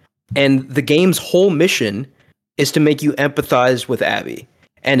did. And the game's whole mission is to make you empathize with Abby.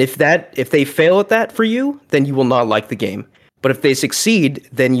 And if they fail at that for you, then you will not like the game. But if they succeed,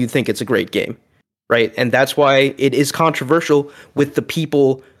 then you think it's a great game, right? And that's why it is controversial with the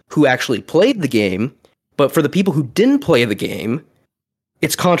people who actually played the game. But for the people who didn't play the game,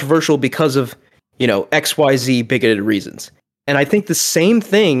 it's controversial because of, XYZ bigoted reasons. And I think the same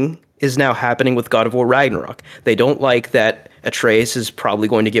thing is now happening with God of War Ragnarok. They don't like that Atreus is probably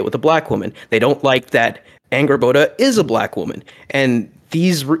going to get with a black woman. They don't like that Angrboda is a black woman. And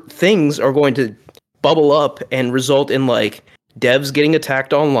these things are going to bubble up and result in devs getting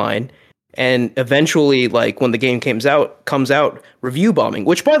attacked online, and eventually when the game comes out, review bombing,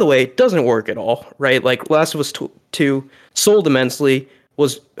 which by the way doesn't work at all, right? Like Last of Us 2 sold immensely,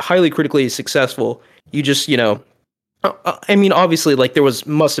 was highly critically successful. You just, I mean, obviously there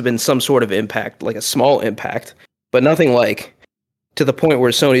must have been some sort of impact, like a small impact, but nothing to the point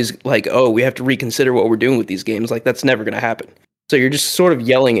where Sony's oh, we have to reconsider what we're doing with these games. That's never going to happen. So you're just sort of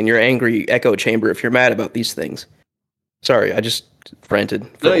yelling in your angry echo chamber if you're mad about these things. Sorry, I just ranted.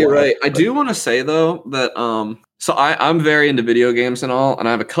 No, you're right. I do want to say though that so I'm very into video games and all, and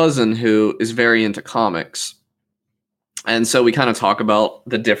I have a cousin who is very into comics. And so we kind of talk about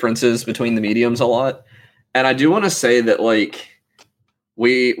the differences between the mediums a lot. And I do want to say that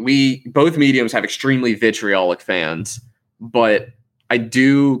we both mediums have extremely vitriolic fans, but I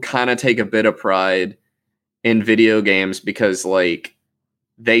do kind of take a bit of pride in video games because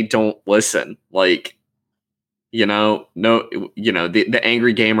they don't listen. The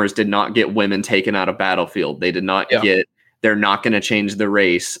angry gamers did not get women taken out of Battlefield. They did not get, they're not going to change the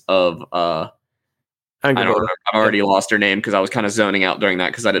race of I don't remember. I've already lost her name because I was kind of zoning out during that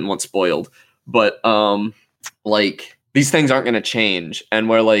because I didn't want spoiled. But these things aren't going to change, and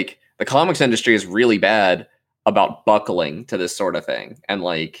where the comics industry is really bad about buckling to this sort of thing, and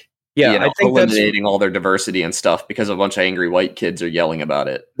I think eliminating all their diversity and stuff because a bunch of angry white kids are yelling about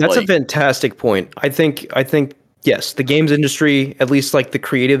it. That's a fantastic point. I think yes, the games industry, at least the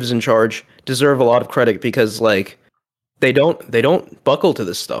creatives in charge, deserve a lot of credit because they don't buckle to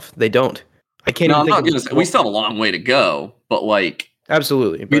this stuff. They don't. I can't. No, even think we still have a long way to go, but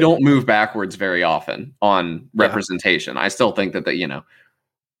absolutely, we don't move backwards very often on representation. I still think that the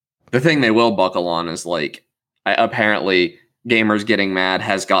thing they will buckle on is apparently gamers getting mad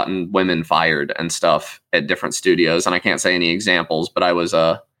has gotten women fired and stuff at different studios, and I can't say any examples, but I was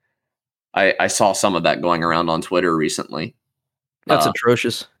I saw some of that going around on Twitter recently. That's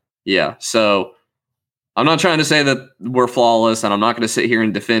atrocious. Yeah, so I'm not trying to say that we're flawless, and I'm not going to sit here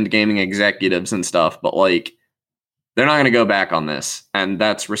and defend gaming executives and stuff, but they're not going to go back on this, and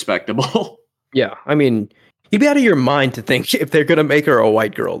that's respectable. Yeah, I mean, you'd be out of your mind to think if they're going to make her a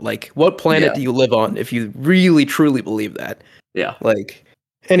white girl. What planet do you live on if you really truly believe that? Yeah.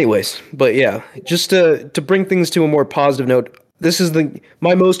 Anyways, but yeah, just to bring things to a more positive note, this is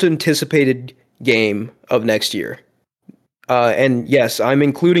my most anticipated game of next year. And yes, I'm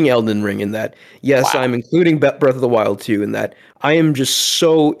including Elden Ring in that. Yes, wow. I'm including Breath of the Wild 2 in that. I am just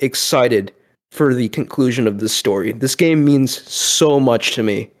so excited for the conclusion of this story. This game means so much to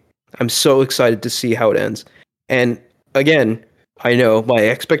me. I'm so excited to see how it ends. And again, I know my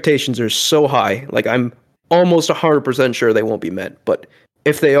expectations are so high. I'm almost 100% sure they won't be met. But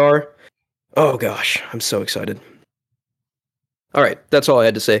if they are, oh gosh, I'm so excited. All right, that's all I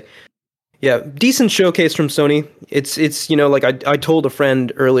had to say. Yeah, decent showcase from Sony. It's I told a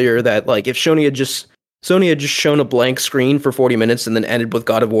friend earlier that if Sony had just shown a blank screen for 40 minutes and then ended with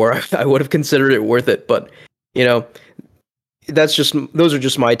God of War, I would have considered it worth it. But those are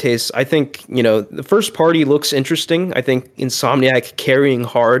just my tastes. I think the first party looks interesting. I think Insomniac carrying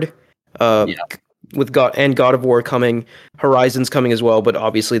hard with God of War coming, Horizon's coming as well. But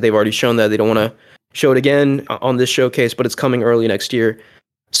obviously they've already shown that they don't want to show it again on this showcase. But it's coming early next year,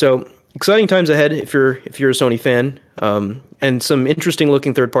 so. Exciting times ahead if you're a Sony fan, and some interesting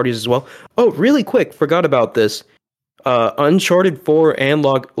looking third parties as well. Oh, really quick, forgot about this. Uncharted 4 and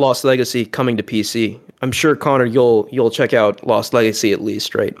Lost Legacy coming to PC. I'm sure Connor, you'll check out Lost Legacy at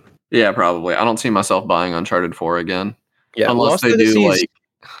least, right? Yeah, probably. I don't see myself buying Uncharted 4 again. Yeah, Unless Lost they Legacy do is like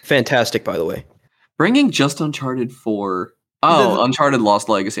fantastic, by the way. bringing just Uncharted 4. Oh, Uncharted Lost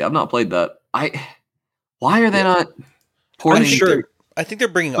Legacy. I've not played that. Why are they not porting? I'm sure. I think they're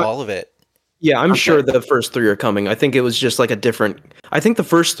bringing all of it. Yeah, I'm Okay. sure the first 3 are coming. I think it was just like a different. I think the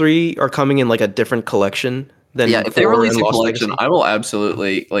first 3 are coming in like a different collection than. Yeah, if they 4 release and a Lost collection, Legacy. I will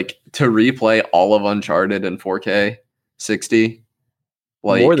absolutely like to replay all of Uncharted in 4K 60.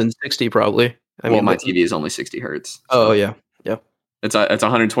 Like More than 60 probably. my TV is only 60 hertz. Oh yeah, yeah. It's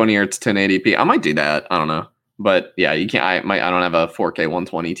 120 hertz 1080p. I might do that. I don't know, but yeah, you can't. I don't have a 4K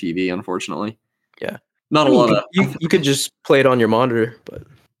 120 TV, unfortunately. Yeah, not I a mean, lot of. you could just play it on your monitor, but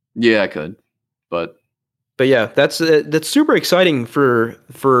Yeah, I could, but yeah, that's super exciting for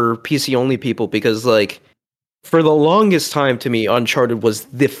PC only people because like for the longest time to me, Uncharted was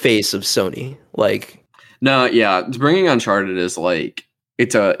the face of Sony. Like, no, yeah, bringing Uncharted is like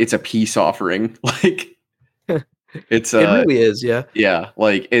it's a peace offering. Like it's it really is. Yeah, yeah,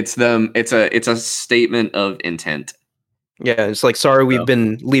 like it's them. It's a statement of intent. yeah. It's like sorry we've So.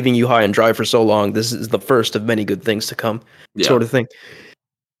 been leaving you high and dry for so long. This is the first of many good things to come, Yeah. sort of thing.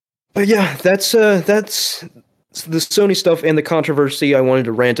 But yeah, that's the Sony stuff and the controversy I wanted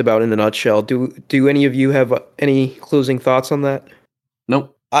to rant about in a nutshell. Do any of you have any closing thoughts on that?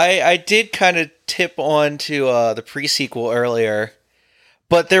 Nope. I did kind of tip on to the pre-sequel earlier,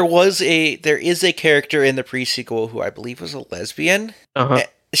 but there is a character in the pre-sequel who I believe was a lesbian. Uh-huh.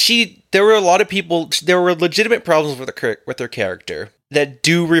 There were a lot of people. There were legitimate problems with her character that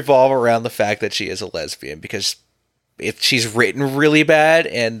do revolve around the fact that she is a lesbian, because if she's written really bad,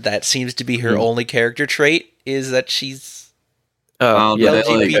 and that seems to be her only character trait, is that she's Yeah,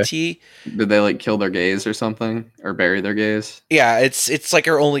 LGBT. Did they like kill their gays or something, or bury their gays? Yeah, it's like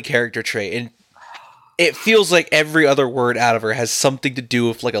her only character trait, and it feels like every other word out of her has something to do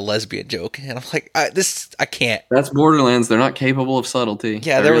with like a lesbian joke, and I'm like, I can't. That's Borderlands. They're not capable of subtlety.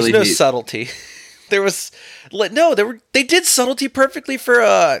 Yeah, there was no subtlety. There was they did subtlety perfectly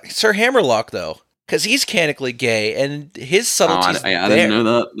for Sir Hammerlock though, because he's canonically gay, and his subtlety's I there. didn't know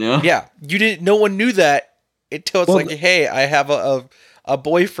that. Yeah. Yeah, you didn't. No one knew that until it's like, hey, I have a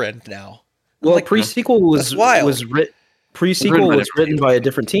boyfriend now. Well, like, pre-sequel was wild. Pre-sequel was written by a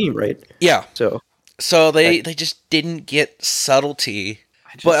different team, right? Yeah. So they just didn't get subtlety,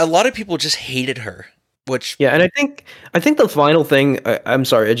 but a lot of people just hated her. Which yeah, and I think the final thing. I'm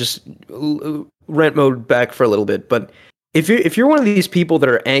sorry, I just rant mode back for a little bit, but if you're one of these people that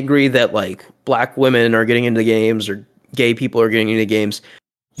are angry that like black women are getting into games or gay people are getting into games,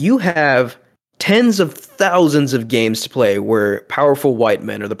 you have tens of thousands of games to play where powerful white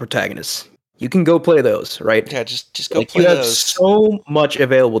men are the protagonists. You can go play those, right? Yeah, just go like, play you have those. so much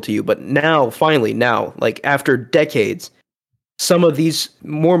available to you, but finally, like after decades, some of these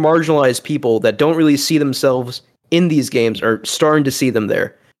more marginalized people that don't really see themselves in these games are starting to see them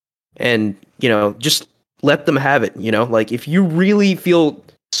there. And, just let them have it, Like, if you really feel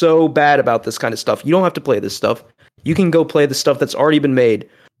so bad about this kind of stuff, you don't have to play this stuff. You can go play the stuff that's already been made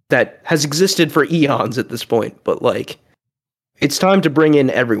that has existed for eons at this point. But, like, it's time to bring in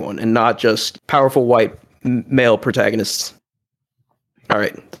everyone and not just powerful white male protagonists. All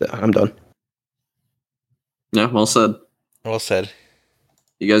right, I'm done. Yeah, well said. Well said.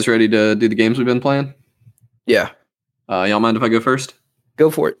 You guys ready to do the games we've been playing? Yeah. Y'all mind if I go first?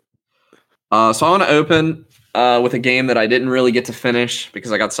 Go for it. So I want to open with a game that I didn't really get to finish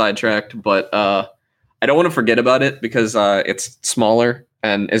because I got sidetracked, but I don't want to forget about it because it's smaller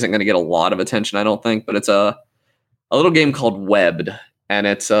and isn't going to get a lot of attention, I don't think. But it's a little game called Webbed, and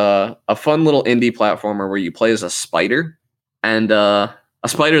it's a fun little indie platformer where you play as a spider, and a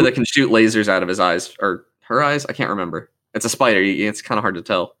spider that can shoot lasers out of his eyes or her eyes. I can't remember. It's a spider. It's kind of hard to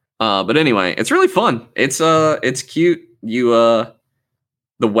tell. But anyway, it's really fun. It's cute.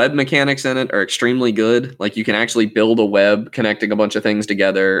 The web mechanics in it are extremely good. Like, you can actually build a web connecting a bunch of things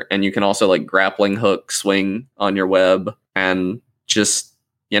together, and you can also like grappling hook swing on your web, and just,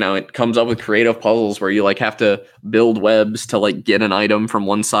 it comes up with creative puzzles where you like have to build webs to like get an item from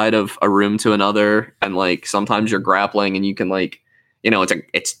one side of a room to another, and like sometimes you're grappling and you can like,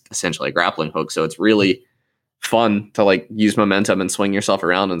 it's essentially a grappling hook, so it's really fun to like use momentum and swing yourself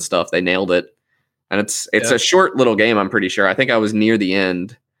around and stuff. They nailed it. And it's a short little game, I'm pretty sure. I think I was near the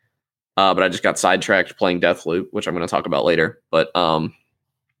end, but I just got sidetracked playing Deathloop, which I'm going to talk about later. But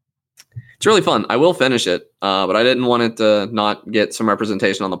it's really fun. I will finish it, but I didn't want it to not get some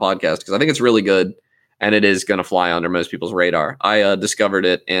representation on the podcast because I think it's really good, and it is going to fly under most people's radar. I discovered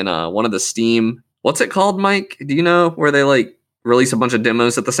it in one of the Steam What's it called, Mike? Do you know where they like release a bunch of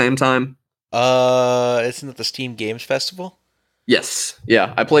demos at the same time? Isn't it the Steam Games Festival? Yes.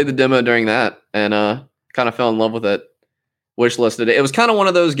 Yeah, I played the demo during that and kind of fell in love with it. Wishlisted it. It was kind of one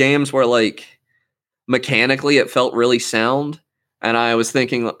of those games where like mechanically it felt really sound, and I was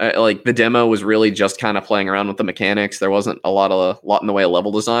thinking like the demo was really just kind of playing around with the mechanics. There wasn't a lot in the way of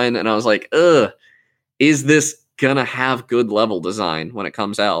level design, and I was like, is this gonna have good level design when it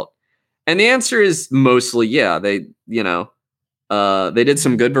comes out? And the answer is mostly yeah. They they did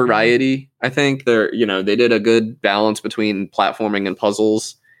some good variety. I think they did a good balance between platforming and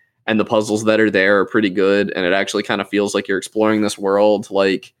puzzles, and the puzzles that are there are pretty good. And it actually kind of feels like you're exploring this world.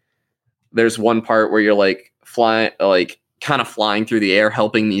 Like there's one part where you're like kind of flying through the air,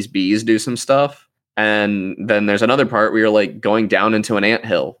 helping these bees do some stuff. And then there's another part where you're like going down into an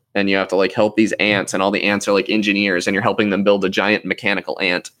anthill, and you have to like help these ants, and all the ants are like engineers, and you're helping them build a giant mechanical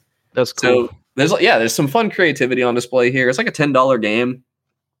ant. That's cool. So there's some fun creativity on display here. It's like a $10 game.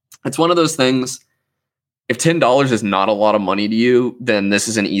 It's one of those things. If $10 is not a lot of money to you, then this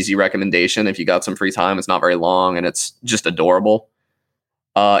is an easy recommendation. If you got some free time, it's not very long, and it's just adorable.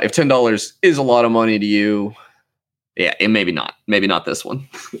 If $10 is a lot of money to you, yeah, maybe not this one.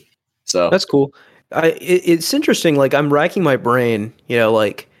 So that's cool. It's interesting. Like I'm racking my brain,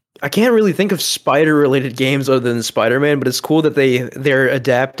 like I can't really think of spider-related games other than Spider-Man, but it's cool that they're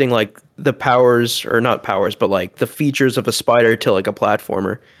adapting like the powers, or not powers, but like the features of a spider to like a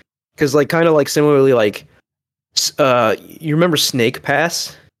platformer. Because like kind of like similarly, like you remember Snake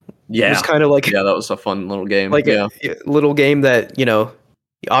Pass? Yeah, it was kind of like that was a fun little game. Like a little game that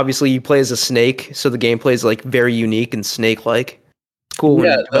obviously you play as a snake, so the gameplay is like very unique and snake-like. It's cool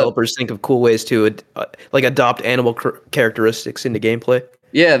when developers think of cool ways to like adopt animal characteristics into gameplay.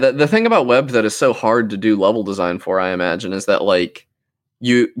 Yeah, the thing about web that is so hard to do level design for, I imagine, is that like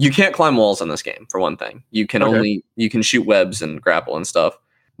you can't climb walls in this game, for one thing. You can you can shoot webs and grapple and stuff,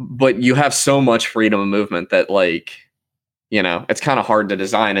 but you have so much freedom of movement that like, it's kind of hard to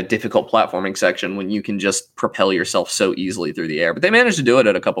design a difficult platforming section when you can just propel yourself so easily through the air. But they managed to do it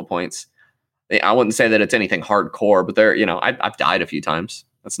at a couple points. I wouldn't say that it's anything hardcore, but I've died a few times.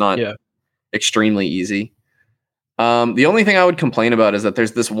 That's not extremely easy. The only thing I would complain about is that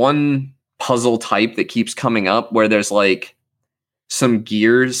there's this one puzzle type that keeps coming up where there's like some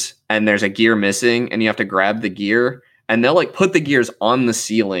gears and there's a gear missing, and you have to grab the gear, and they'll like put the gears on the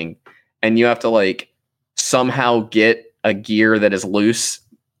ceiling, and you have to like somehow get a gear that is loose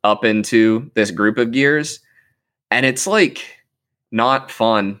up into this group of gears. And it's like not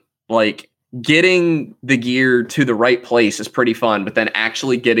fun. Like getting the gear to the right place is pretty fun, but then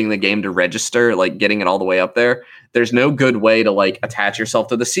actually getting the game to register, like getting it all the way up there, there's no good way to like attach yourself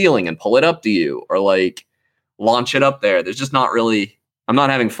to the ceiling and pull it up to you, or like launch it up there. There's just not really, I'm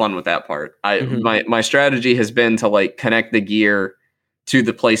not having fun with that part. My strategy has been to like connect the gear to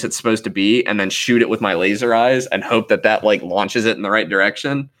the place it's supposed to be, and then shoot it with my laser eyes and hope that like launches it in the right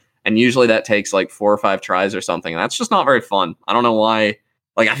direction. And usually that takes like 4 or 5 tries or something. And that's just not very fun. I don't know why.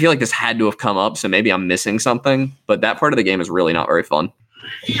 Like, I feel like this had to have come up, so maybe I'm missing something, but that part of the game is really not very fun.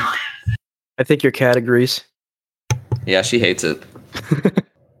 I think your cat agrees. Yeah, she hates it.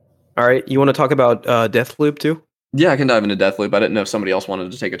 All right, you want to talk about Deathloop too? Yeah, I can dive into Deathloop. I didn't know if somebody else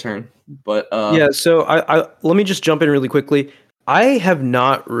wanted to take a turn, but yeah. So I let me just jump in really quickly. I have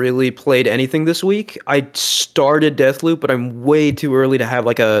not really played anything this week. I started Deathloop, but I'm way too early to have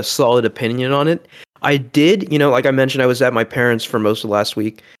like a solid opinion on it. I did, like I mentioned, I was at my parents' for most of last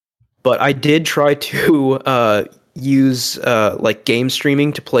week, but I did try to use like game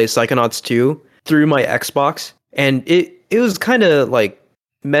streaming to play Psychonauts 2 through my Xbox, and it was kind of like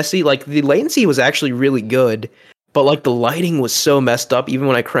messy. Like the latency was actually really good, but like the lighting was so messed up. Even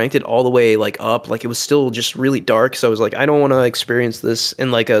when I cranked it all the way like up, like it was still just really dark. So I was like, I don't want to experience this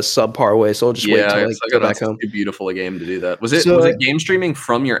in like a subpar way. So I'll just wait till like go back home. Too beautiful a game to do that. Was it game streaming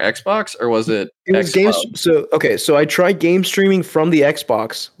from your Xbox, or was it? It was game. So I tried game streaming from the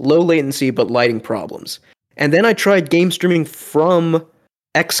Xbox, low latency but lighting problems, and then I tried game streaming from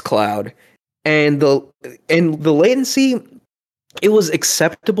XCloud, and the latency, it was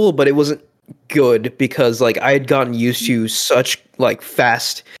acceptable, but it wasn't good because like I had gotten used to such like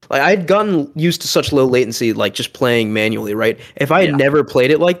fast, like I had gotten used to such low latency, like just playing manually, right? If I had never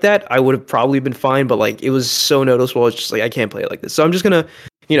played it like that, I would have probably been fine, but like it was so noticeable. It's just like I can't play it like this. So I'm just gonna,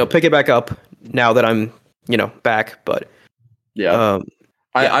 pick it back up now that I'm, back. But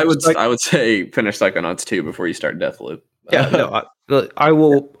I would say finish Psychonauts 2 before you start Deathloop. I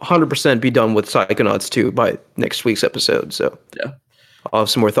will 100% be done with Psychonauts 2 by next week's episode. So yeah. I'll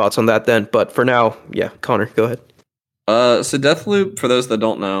have some more thoughts on that then. But for now, Connor, go ahead. So Deathloop, for those that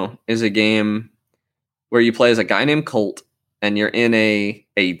don't know, is a game where you play as a guy named Colt, and you're in a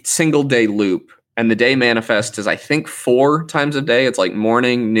single day loop. And the day manifests as, I think, 4 times a day. It's like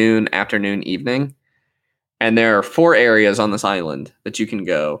morning, noon, afternoon, evening. And there are 4 areas on this island that you can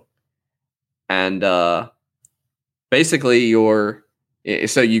go. And basically,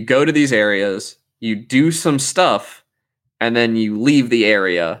 so you go to these areas, you do some stuff, and then you leave the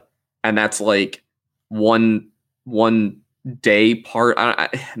area. And that's like one day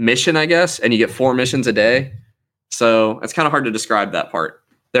mission, I guess. And you get 4 missions a day. So it's kind of hard to describe that part.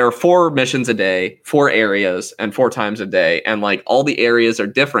 There are 4 missions a day, 4 areas, and 4 times a day. And like all the areas are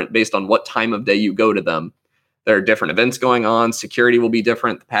different based on what time of day you go to them. There are different events going on. Security will be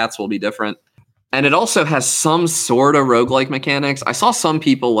different. The paths will be different. And it also has some sort of roguelike mechanics. I saw some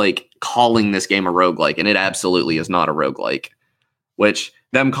people like calling this game a roguelike, and it absolutely is not a roguelike, which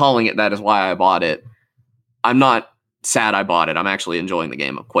them calling it that is why I bought it. I'm not sad I bought it. I'm actually enjoying the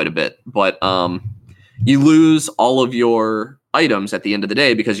game quite a bit. But you lose all of your items at the end of the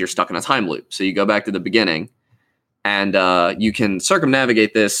day because you're stuck in a time loop. So you go back to the beginning, and you can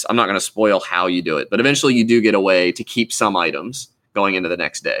circumnavigate this. I'm not going to spoil how you do it, but eventually you do get a way to keep some items going into the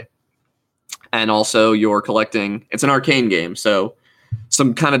next day. And also you're collecting, it's an arcane game, so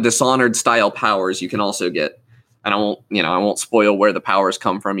some kind of Dishonored style powers you can also get. And I won't spoil where the powers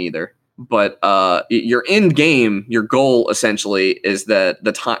come from either. But your end game, your goal essentially is that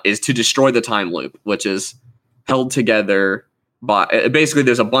is to destroy the time loop, which is held together by basically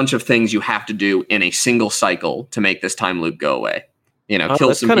there's a bunch of things you have to do in a single cycle to make this time loop go away.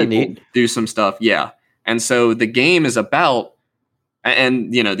 Kill some people, neat. Do some stuff, yeah. And so the game is about,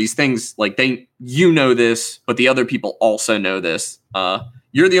 and these things like this, but the other people also know this.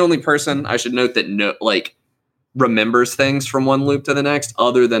 You're the only person, I should note, that remembers things from one loop to the next,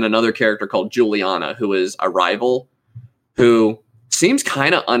 other than another character called Juliana, who is a rival who seems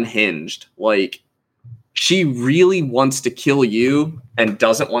kind of unhinged. Like, she really wants to kill you and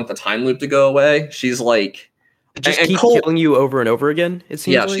doesn't want the time loop to go away. She's like, just keep killing you over and over again. It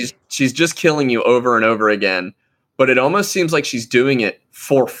seems like she's just killing you over and over again. But it almost seems like she's doing it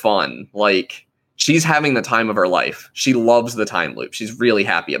for fun. Like, she's having the time of her life. She loves the time loop. She's really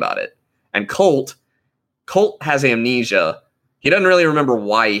happy about it. And Colt has amnesia. He doesn't really remember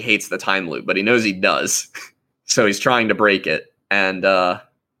why he hates the time loop, but he knows he does. So he's trying to break it. And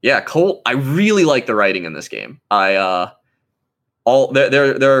Colt, I really like the writing in this game. There are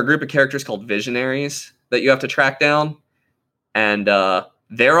a group of characters called Visionaries that you have to track down. And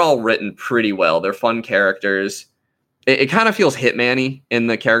they're all written pretty well. They're fun characters. It kind of feels Hitman-y in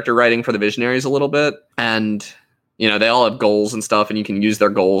the character writing for the Visionaries a little bit. And they all have goals and stuff, and you can use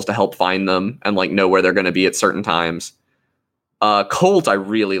their goals to help find them and like know where they're going to be at certain times. Colt, I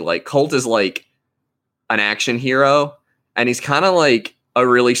really like. Colt is like an action hero, and he's kind of like a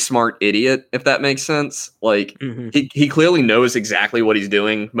really smart idiot, if that makes sense. Like, he clearly knows exactly what he's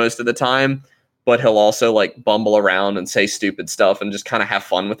doing most of the time, but he'll also like bumble around and say stupid stuff and just kind of have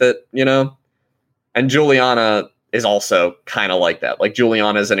fun with it, And Juliana is also kind of like that. Like,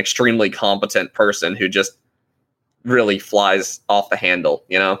 Juliana is an extremely competent person who just really flies off the handle,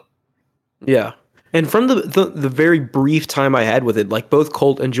 Yeah. And from the very brief time I had with it, like, both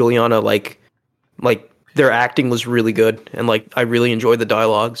Colt and Juliana, like their acting was really good, and like I really enjoyed the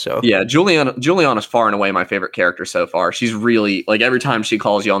dialogue. So yeah, Juliana's far and away my favorite character so far. She's really, like, every time she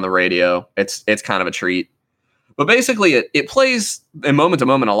calls you on the radio, it's kind of a treat. But basically it plays in moment to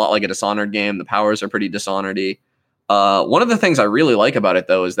moment a lot like a Dishonored game. The powers are pretty Dishonored-y. One of the things I really like about it,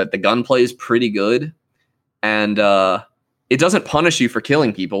 though, is that the gunplay is pretty good. And it doesn't punish you for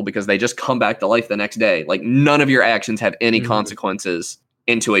killing people because they just come back to life the next day. Like, none of your actions have any consequences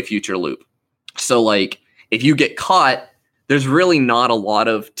into a future loop. So, like, if you get caught, there's really not a lot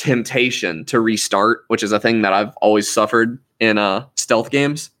of temptation to restart, which is a thing that I've always suffered in stealth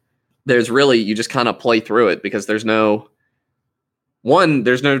games. You just kind of play through it because there's no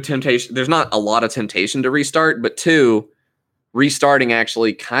temptation. There's not a lot of temptation to restart, but 2, restarting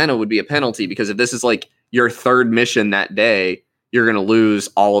actually kind of would be a penalty, because if this is like your 3rd mission that day, you're going to lose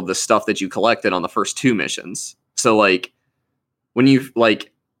all of the stuff that you collected on the first 2 missions. So like, when you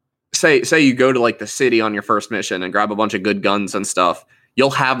like say you go to like the city on your first mission and grab a bunch of good guns and stuff, you'll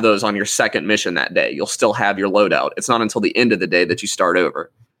have those on your 2nd mission that day. You'll still have your loadout. It's not until the end of the day that you start over.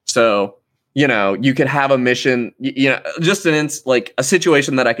 So, you could have a mission, just like a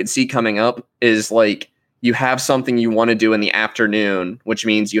situation that I could see coming up is like, you have something you want to do in the afternoon, which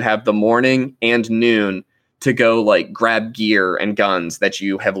means you have the morning and noon to go like grab gear and guns that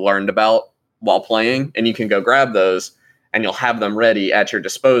you have learned about while playing. And you can go grab those and you'll have them ready at your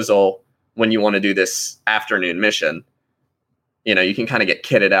disposal when you want to do this afternoon mission. you can kind of get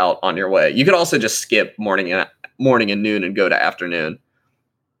kitted out on your way. You could also just skip morning and noon and go to afternoon.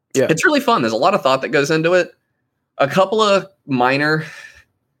 Yeah. It's really fun. There's a lot of thought that goes into it. A couple of minor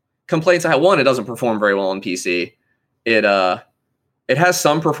complaints I have. One, it doesn't perform very well on PC. It has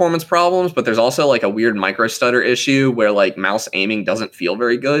some performance problems, but there's also like a weird micro stutter issue where like mouse aiming doesn't feel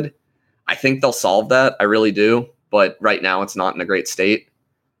very good. I think they'll solve that. I really do. But right now it's not in a great state.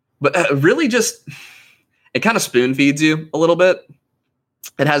 But really just, it kind of spoon feeds you a little bit.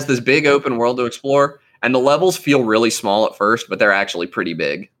 It has this big open world to explore, and the levels feel really small at first, but they're actually pretty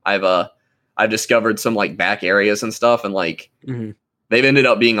big. I've discovered some like back areas and stuff, and like they've ended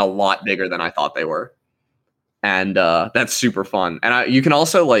up being a lot bigger than I thought they were. And that's super fun. And you can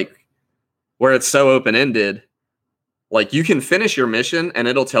also, like, where it's so open-ended, like, you can finish your mission and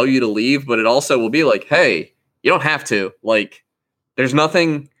it'll tell you to leave, but it also will be like, hey, you don't have to. Like, there's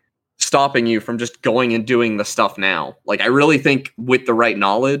nothing stopping you from just going and doing the stuff now. Like, I really think with the right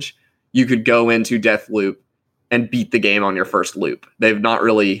knowledge, you could go into Deathloop and beat the game on your first loop. They've not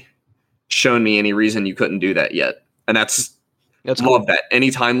really shown me any reason you couldn't do that yet. And that's love cool. that.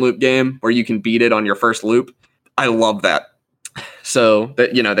 Any time loop game where you can beat it on your first loop, I love that. So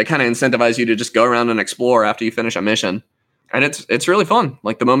that, they kind of incentivize you to just go around and explore after you finish a mission. And it's really fun.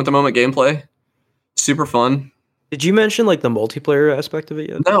 Like the moment to moment gameplay, super fun. Did you mention like the multiplayer aspect of it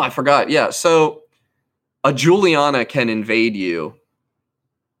yet? No, I forgot. Yeah. So a Juliana can invade you.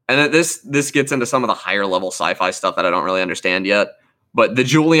 And this gets into some of the higher level sci-fi stuff that I don't really understand yet. But the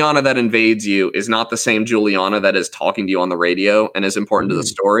Juliana that invades you is not the same Juliana that is talking to you on the radio and is important to the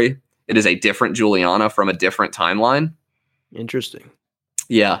story. It is a different Juliana from a different timeline. Interesting.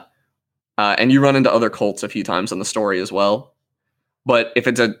 Yeah. And you run into other cults a few times in the story as well. But if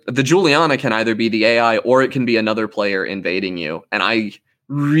the Juliana can either be the AI or it can be another player invading you. And I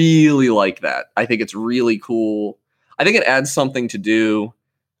really like that. I think it's really cool. I think it adds something to do.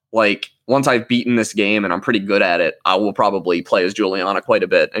 Like, once I've beaten this game and I'm pretty good at it, I will probably play as Juliana quite a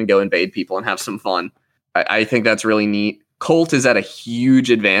bit and go invade people and have some fun. I think that's really neat. Colt is at a huge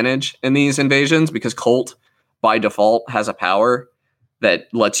advantage in these invasions because Colt, by default, has a power that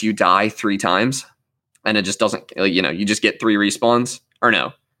lets you die 3 times. And it just doesn't, you just get 3 respawns. Or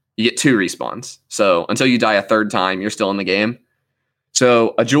no, you get 2 respawns. So until you die a 3rd time, you're still in the game.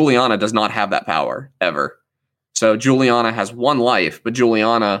 So a Juliana does not have that power, ever. So Juliana has 1 life, but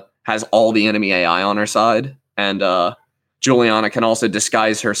Juliana has all the enemy AI on her side. And Juliana can also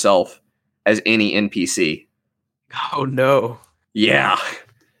disguise herself as any NPC. Oh no. Yeah.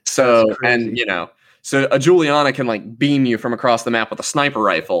 So, and so a Juliana can like beam you from across the map with a sniper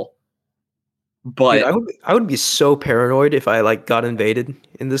rifle. But dude, I would be so paranoid if I like got invaded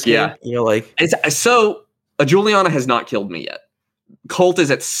in this game. So a Juliana has not killed me yet. Colt is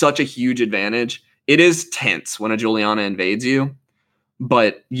at such a huge advantage. It is tense when a Juliana invades you,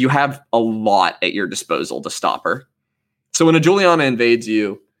 but you have a lot at your disposal to stop her. So when a Juliana invades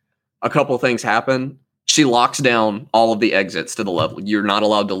you, a couple things happen. She locks down all of the exits to the level. You're not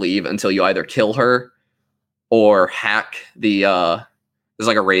allowed to leave until you either kill her or hack the there's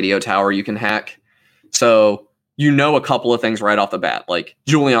like a radio tower you can hack. So a couple of things right off the bat. Like,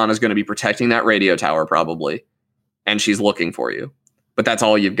 Juliana's going to be protecting that radio tower probably, and she's looking for you. But that's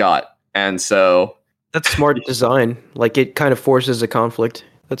all you've got. And so that's smart design. Like, it kind of forces a conflict.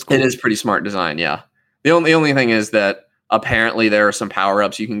 That's cool. It is pretty smart design, yeah. The only thing is that apparently there are some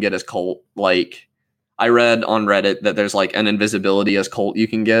power-ups you can get as Colt. Like, I read on Reddit that there's like an invisibility as Colt you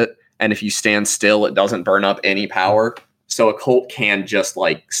can get, and if you stand still, it doesn't burn up any power. So a Colt can just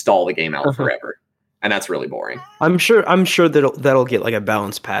like stall the game out forever, and that's really boring. I'm sure that'll get like a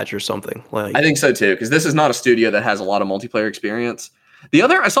balance patch or something. Like, I think so too, because this is not a studio that has a lot of multiplayer experience.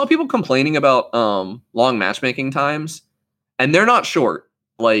 I saw people complaining about long matchmaking times, and they're not short.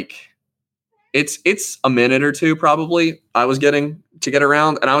 Like, it's a minute or 2 probably I was getting to get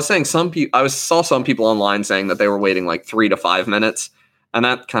around, and I was saying saw some people online saying that they were waiting like 3 to 5 minutes, and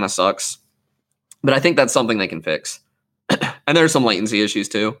that kind of sucks. But I think that's something they can fix. And there's some latency issues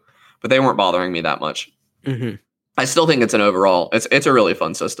too, but they weren't bothering me that much. Mm-hmm. I still think it's a really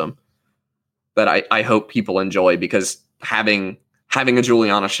fun system that I hope people enjoy, because having a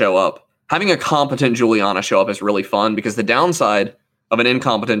Juliana show up, having a competent Juliana show up is really fun, because the downside of an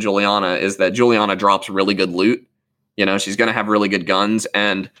incompetent Juliana is that Juliana drops really good loot. She's going to have really good guns,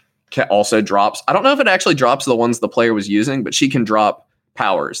 and also drops. I don't know if it actually drops the ones the player was using, but she can drop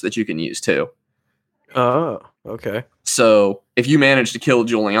powers that you can use too. Oh, okay. So if you manage to kill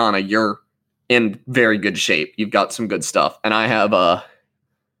Juliana, you're in very good shape. You've got some good stuff. And I have a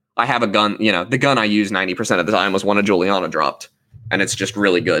gun, the gun I use 90% of the time was one of Juliana dropped. And it's just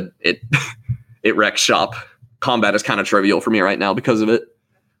really good. It wrecks shop combat is kind of trivial for me right now because of it.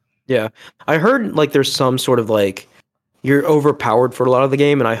 Yeah, I heard like there's some sort of like you're overpowered for a lot of the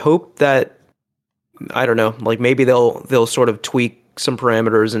game, and I hope that I don't know, like maybe they'll sort of tweak some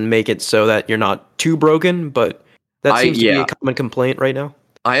parameters and make it so that you're not too broken. But that seems to be a common complaint right now.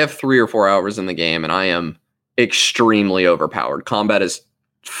 I have 3 or 4 hours in the game, and I am extremely overpowered. Combat is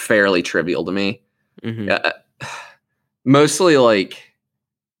fairly trivial to me. Mostly like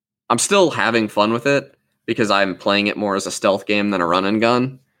I'm still having fun with it because I'm playing it more as a stealth game than a run and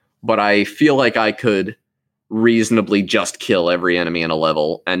gun, but I feel like I could reasonably just kill every enemy in a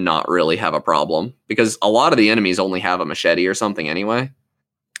level and not really have a problem because a lot of the enemies only have a machete or something anyway.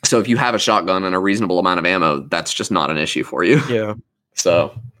 So if you have a shotgun and a reasonable amount of ammo, that's just not an issue for you. Yeah.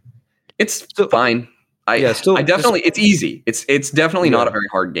 So it's fine. It's easy. It's definitely not a very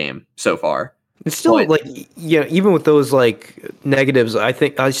hard game so far. It's still like, yeah, even with those like negatives,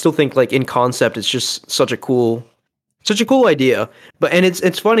 I still think like in concept, it's just such a cool idea. But and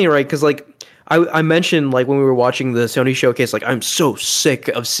it's funny, right? Because like I mentioned like when we were watching the Sony showcase, like I'm so sick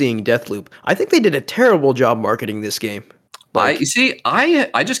of seeing Deathloop. I think they did a terrible job marketing this game. Like,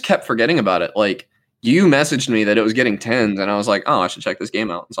 I just kept forgetting about it. Like you messaged me that it was getting 10s, and I was like, oh, I should check this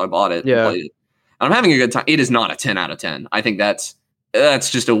game out. And so I bought it. Yeah. And played it. And I'm having a good time. It is not a 10 out of 10. I think that's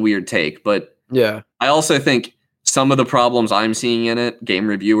just a weird take, but yeah. I also think some of the problems I'm seeing in it, game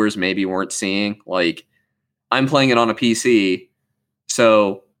reviewers maybe weren't seeing. Like, I'm playing it on a PC,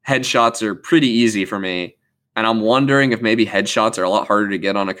 so headshots are pretty easy for me. And I'm wondering if maybe headshots are a lot harder to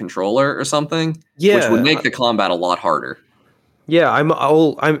get on a controller or something, which would make the combat a lot harder. Yeah,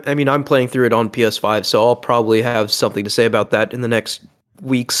 I'm playing through it on PS5, so I'll probably have something to say about that in the next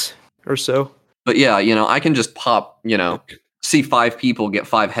weeks or so. But yeah, I can just pop, see 5 people get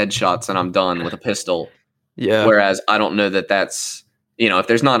 5 headshots and I'm done with a pistol. Yeah. Whereas I don't know that that's, if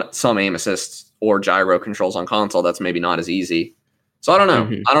there's not some aim assists or gyro controls on console, that's maybe not as easy. So I don't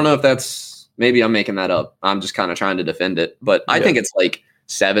know. I don't know if that's, maybe I'm making that up. I'm just kind of trying to defend it. But I think it's like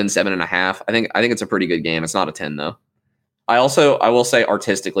 7.5. I think it's a pretty good game. It's not a 10 though. I will say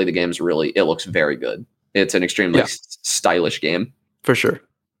artistically, the game's it looks very good. It's an extremely stylish game. For sure.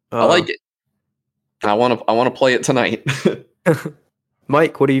 I like it. I want to play it tonight.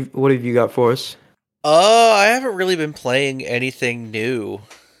 Mike, what have you got for us? I haven't really been playing anything new.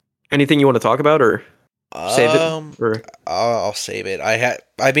 Anything you want to talk about, or save it? Or I'll save it.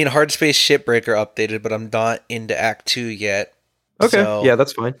 Hard Space Shipbreaker updated, but I'm not into Act 2 yet. Okay, so. Yeah,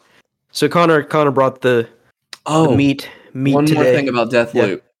 that's fine. So Connor brought the meat one today. More thing about Deathloop.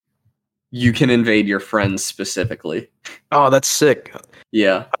 Yeah. You can invade your friends specifically. Oh, that's sick.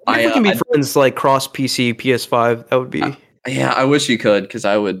 Yeah. I think we can be friends like cross PC, PS5. That would be. Yeah, I wish you could, because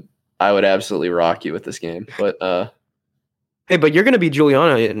I would absolutely rock you with this game. But hey, but you're gonna be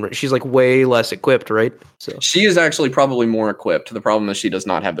Juliana, and she's like way less equipped, right? So she is actually probably more equipped. The problem is she does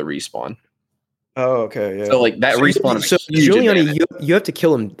not have the respawn. Oh, okay, yeah. So like that respawn. So Juliana, you have to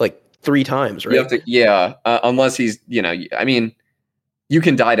kill him like 3 times, right? You have to, unless he's, I mean, you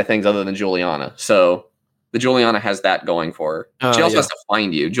can die to things other than Juliana. So the Juliana has that going for her. She also has to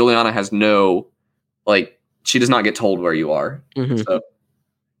find you. Juliana has no, she does not get told where you are. Mm-hmm. So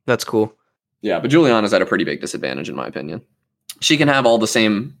that's cool. Yeah, but Juliana's at a pretty big disadvantage in my opinion. She can have all the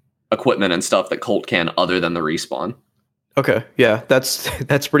same equipment and stuff that Colt can other than the respawn. Okay, yeah,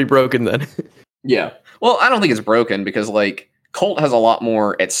 that's pretty broken then. Yeah. Well, I don't think it's broken because Colt has a lot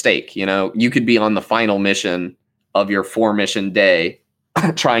more at stake. You could be on the final mission of your 4-mission day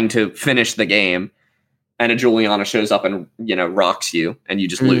trying to finish the game, and a Juliana shows up and, rocks you, and you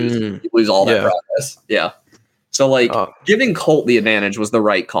just lose. You lose all that progress. Yeah. So, giving Colt the advantage was the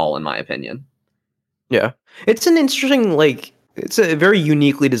right call, in my opinion. Yeah. It's an interesting, it's a very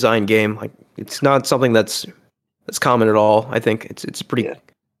uniquely designed game. It's not something that's common at all. I think it's pretty interesting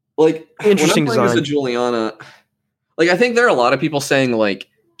when I'm playing design. As a Juliana, I think there are a lot of people saying,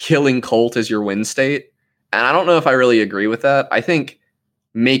 killing Colt is your win state, and I don't know if I really agree with that. I think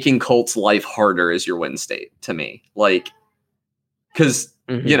making Colt's life harder is your win state to me. Because,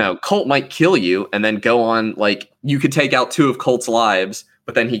 Colt might kill you and then go on, you could take out 2 of Colt's lives,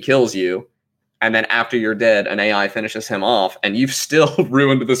 but then he kills you. And then after you're dead, an AI finishes him off, and you've still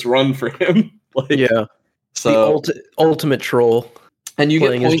ruined this run for him. So the ultimate troll. And you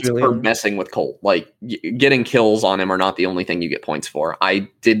get points for messing with Colt. Getting kills on him are not the only thing you get points for. I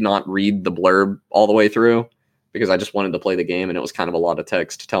did not read the blurb all the way through, because I just wanted to play the game, and it was kind of a lot of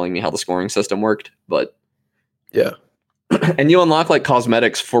text telling me how the scoring system worked. But yeah, and you unlock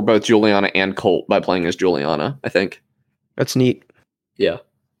cosmetics for both Juliana and Colt by playing as Juliana, I think. That's neat. Yeah.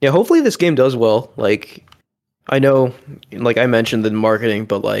 Yeah, hopefully this game does well. I know, I mentioned the marketing,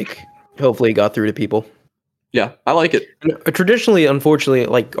 but hopefully it got through to people. Yeah, I like it. And, traditionally, unfortunately,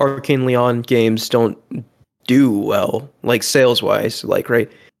 like Arcane Leon games don't do well, like sales wise, like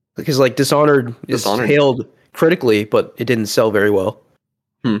right, because like Dishonored is hailed critically, but it didn't sell very well.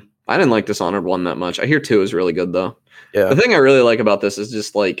 I didn't like Dishonored 1 that much. I hear 2 is really good though. Yeah. The thing I really like about this is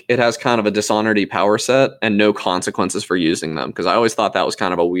just like it has kind of a Dishonored-y power set and no consequences for using them, because I always thought that was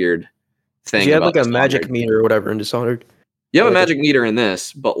kind of a weird thing. You had like a Dishonored. magic meter or whatever in Dishonored. You have a magic meter in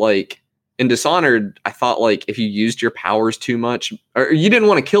this, but like in Dishonored, I thought like if you used your powers too much, or you didn't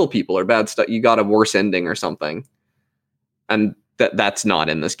want to kill people or bad stuff, you got a worse ending or something. And that's not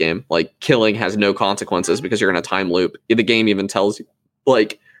in this game. Like killing has no consequences because you're in a time loop. The game even tells you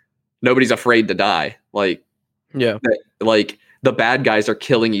like nobody's afraid to die. Like yeah, like the bad guys are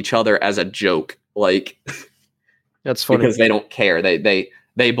killing each other as a joke. Like that's funny because they don't care. They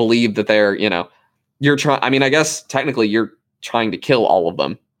believe that they're, you know, you're trying. I mean, I guess technically you're trying to kill all of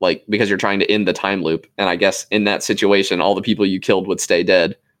them, like because you're trying to end the time loop. And I guess in that situation, all the people you killed would stay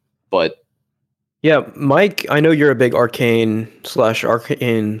dead. But yeah, Mike, I know you're a big Arcane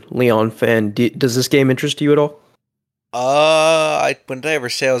Leon fan. Does this game interest you at all? When did I ever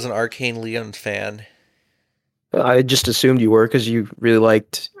say I was an Arcane Leon fan? I just assumed you were because you really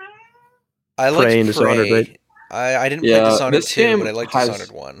liked Prey and Dishonored, right? I didn't play Dishonored 2, but I liked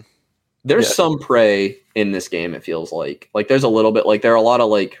Dishonored 1. There's some Prey in this game, it feels like. Like there's a little bit, like there are a lot of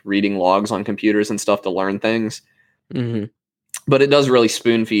like reading logs on computers and stuff to learn things. Mm-hmm. But it does really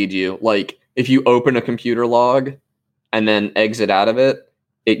spoon feed you. Like if you open a computer log and then exit out of it,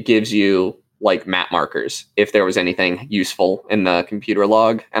 it gives you like map markers if there was anything useful in the computer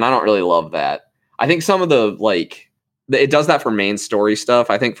log. And I don't really love that. I think some of the like it does that for main story stuff.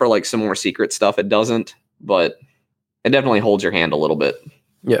 I think for like some more secret stuff it doesn't, but it definitely holds your hand a little bit.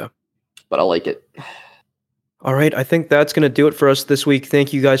 Yeah. But I like it. All right, I think that's going to do it for us this week.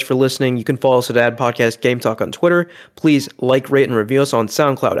 Thank you guys for listening. You can follow us at Ad Podcast Game Talk on Twitter. Please like, rate, and review us on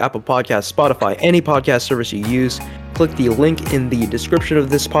SoundCloud, Apple Podcasts, Spotify, any podcast service you use. Click the link in the description of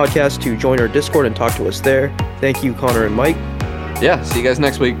this podcast to join our Discord and talk to us there. Thank you, Connor and Mike. Yeah, see you guys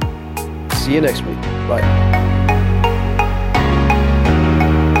next week. See you next week. Bye.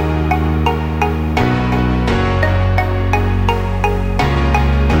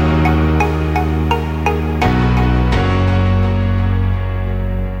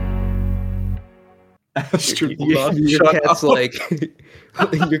 Your cat's like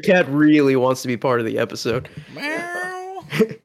your cat really wants to be part of the episode. Meow.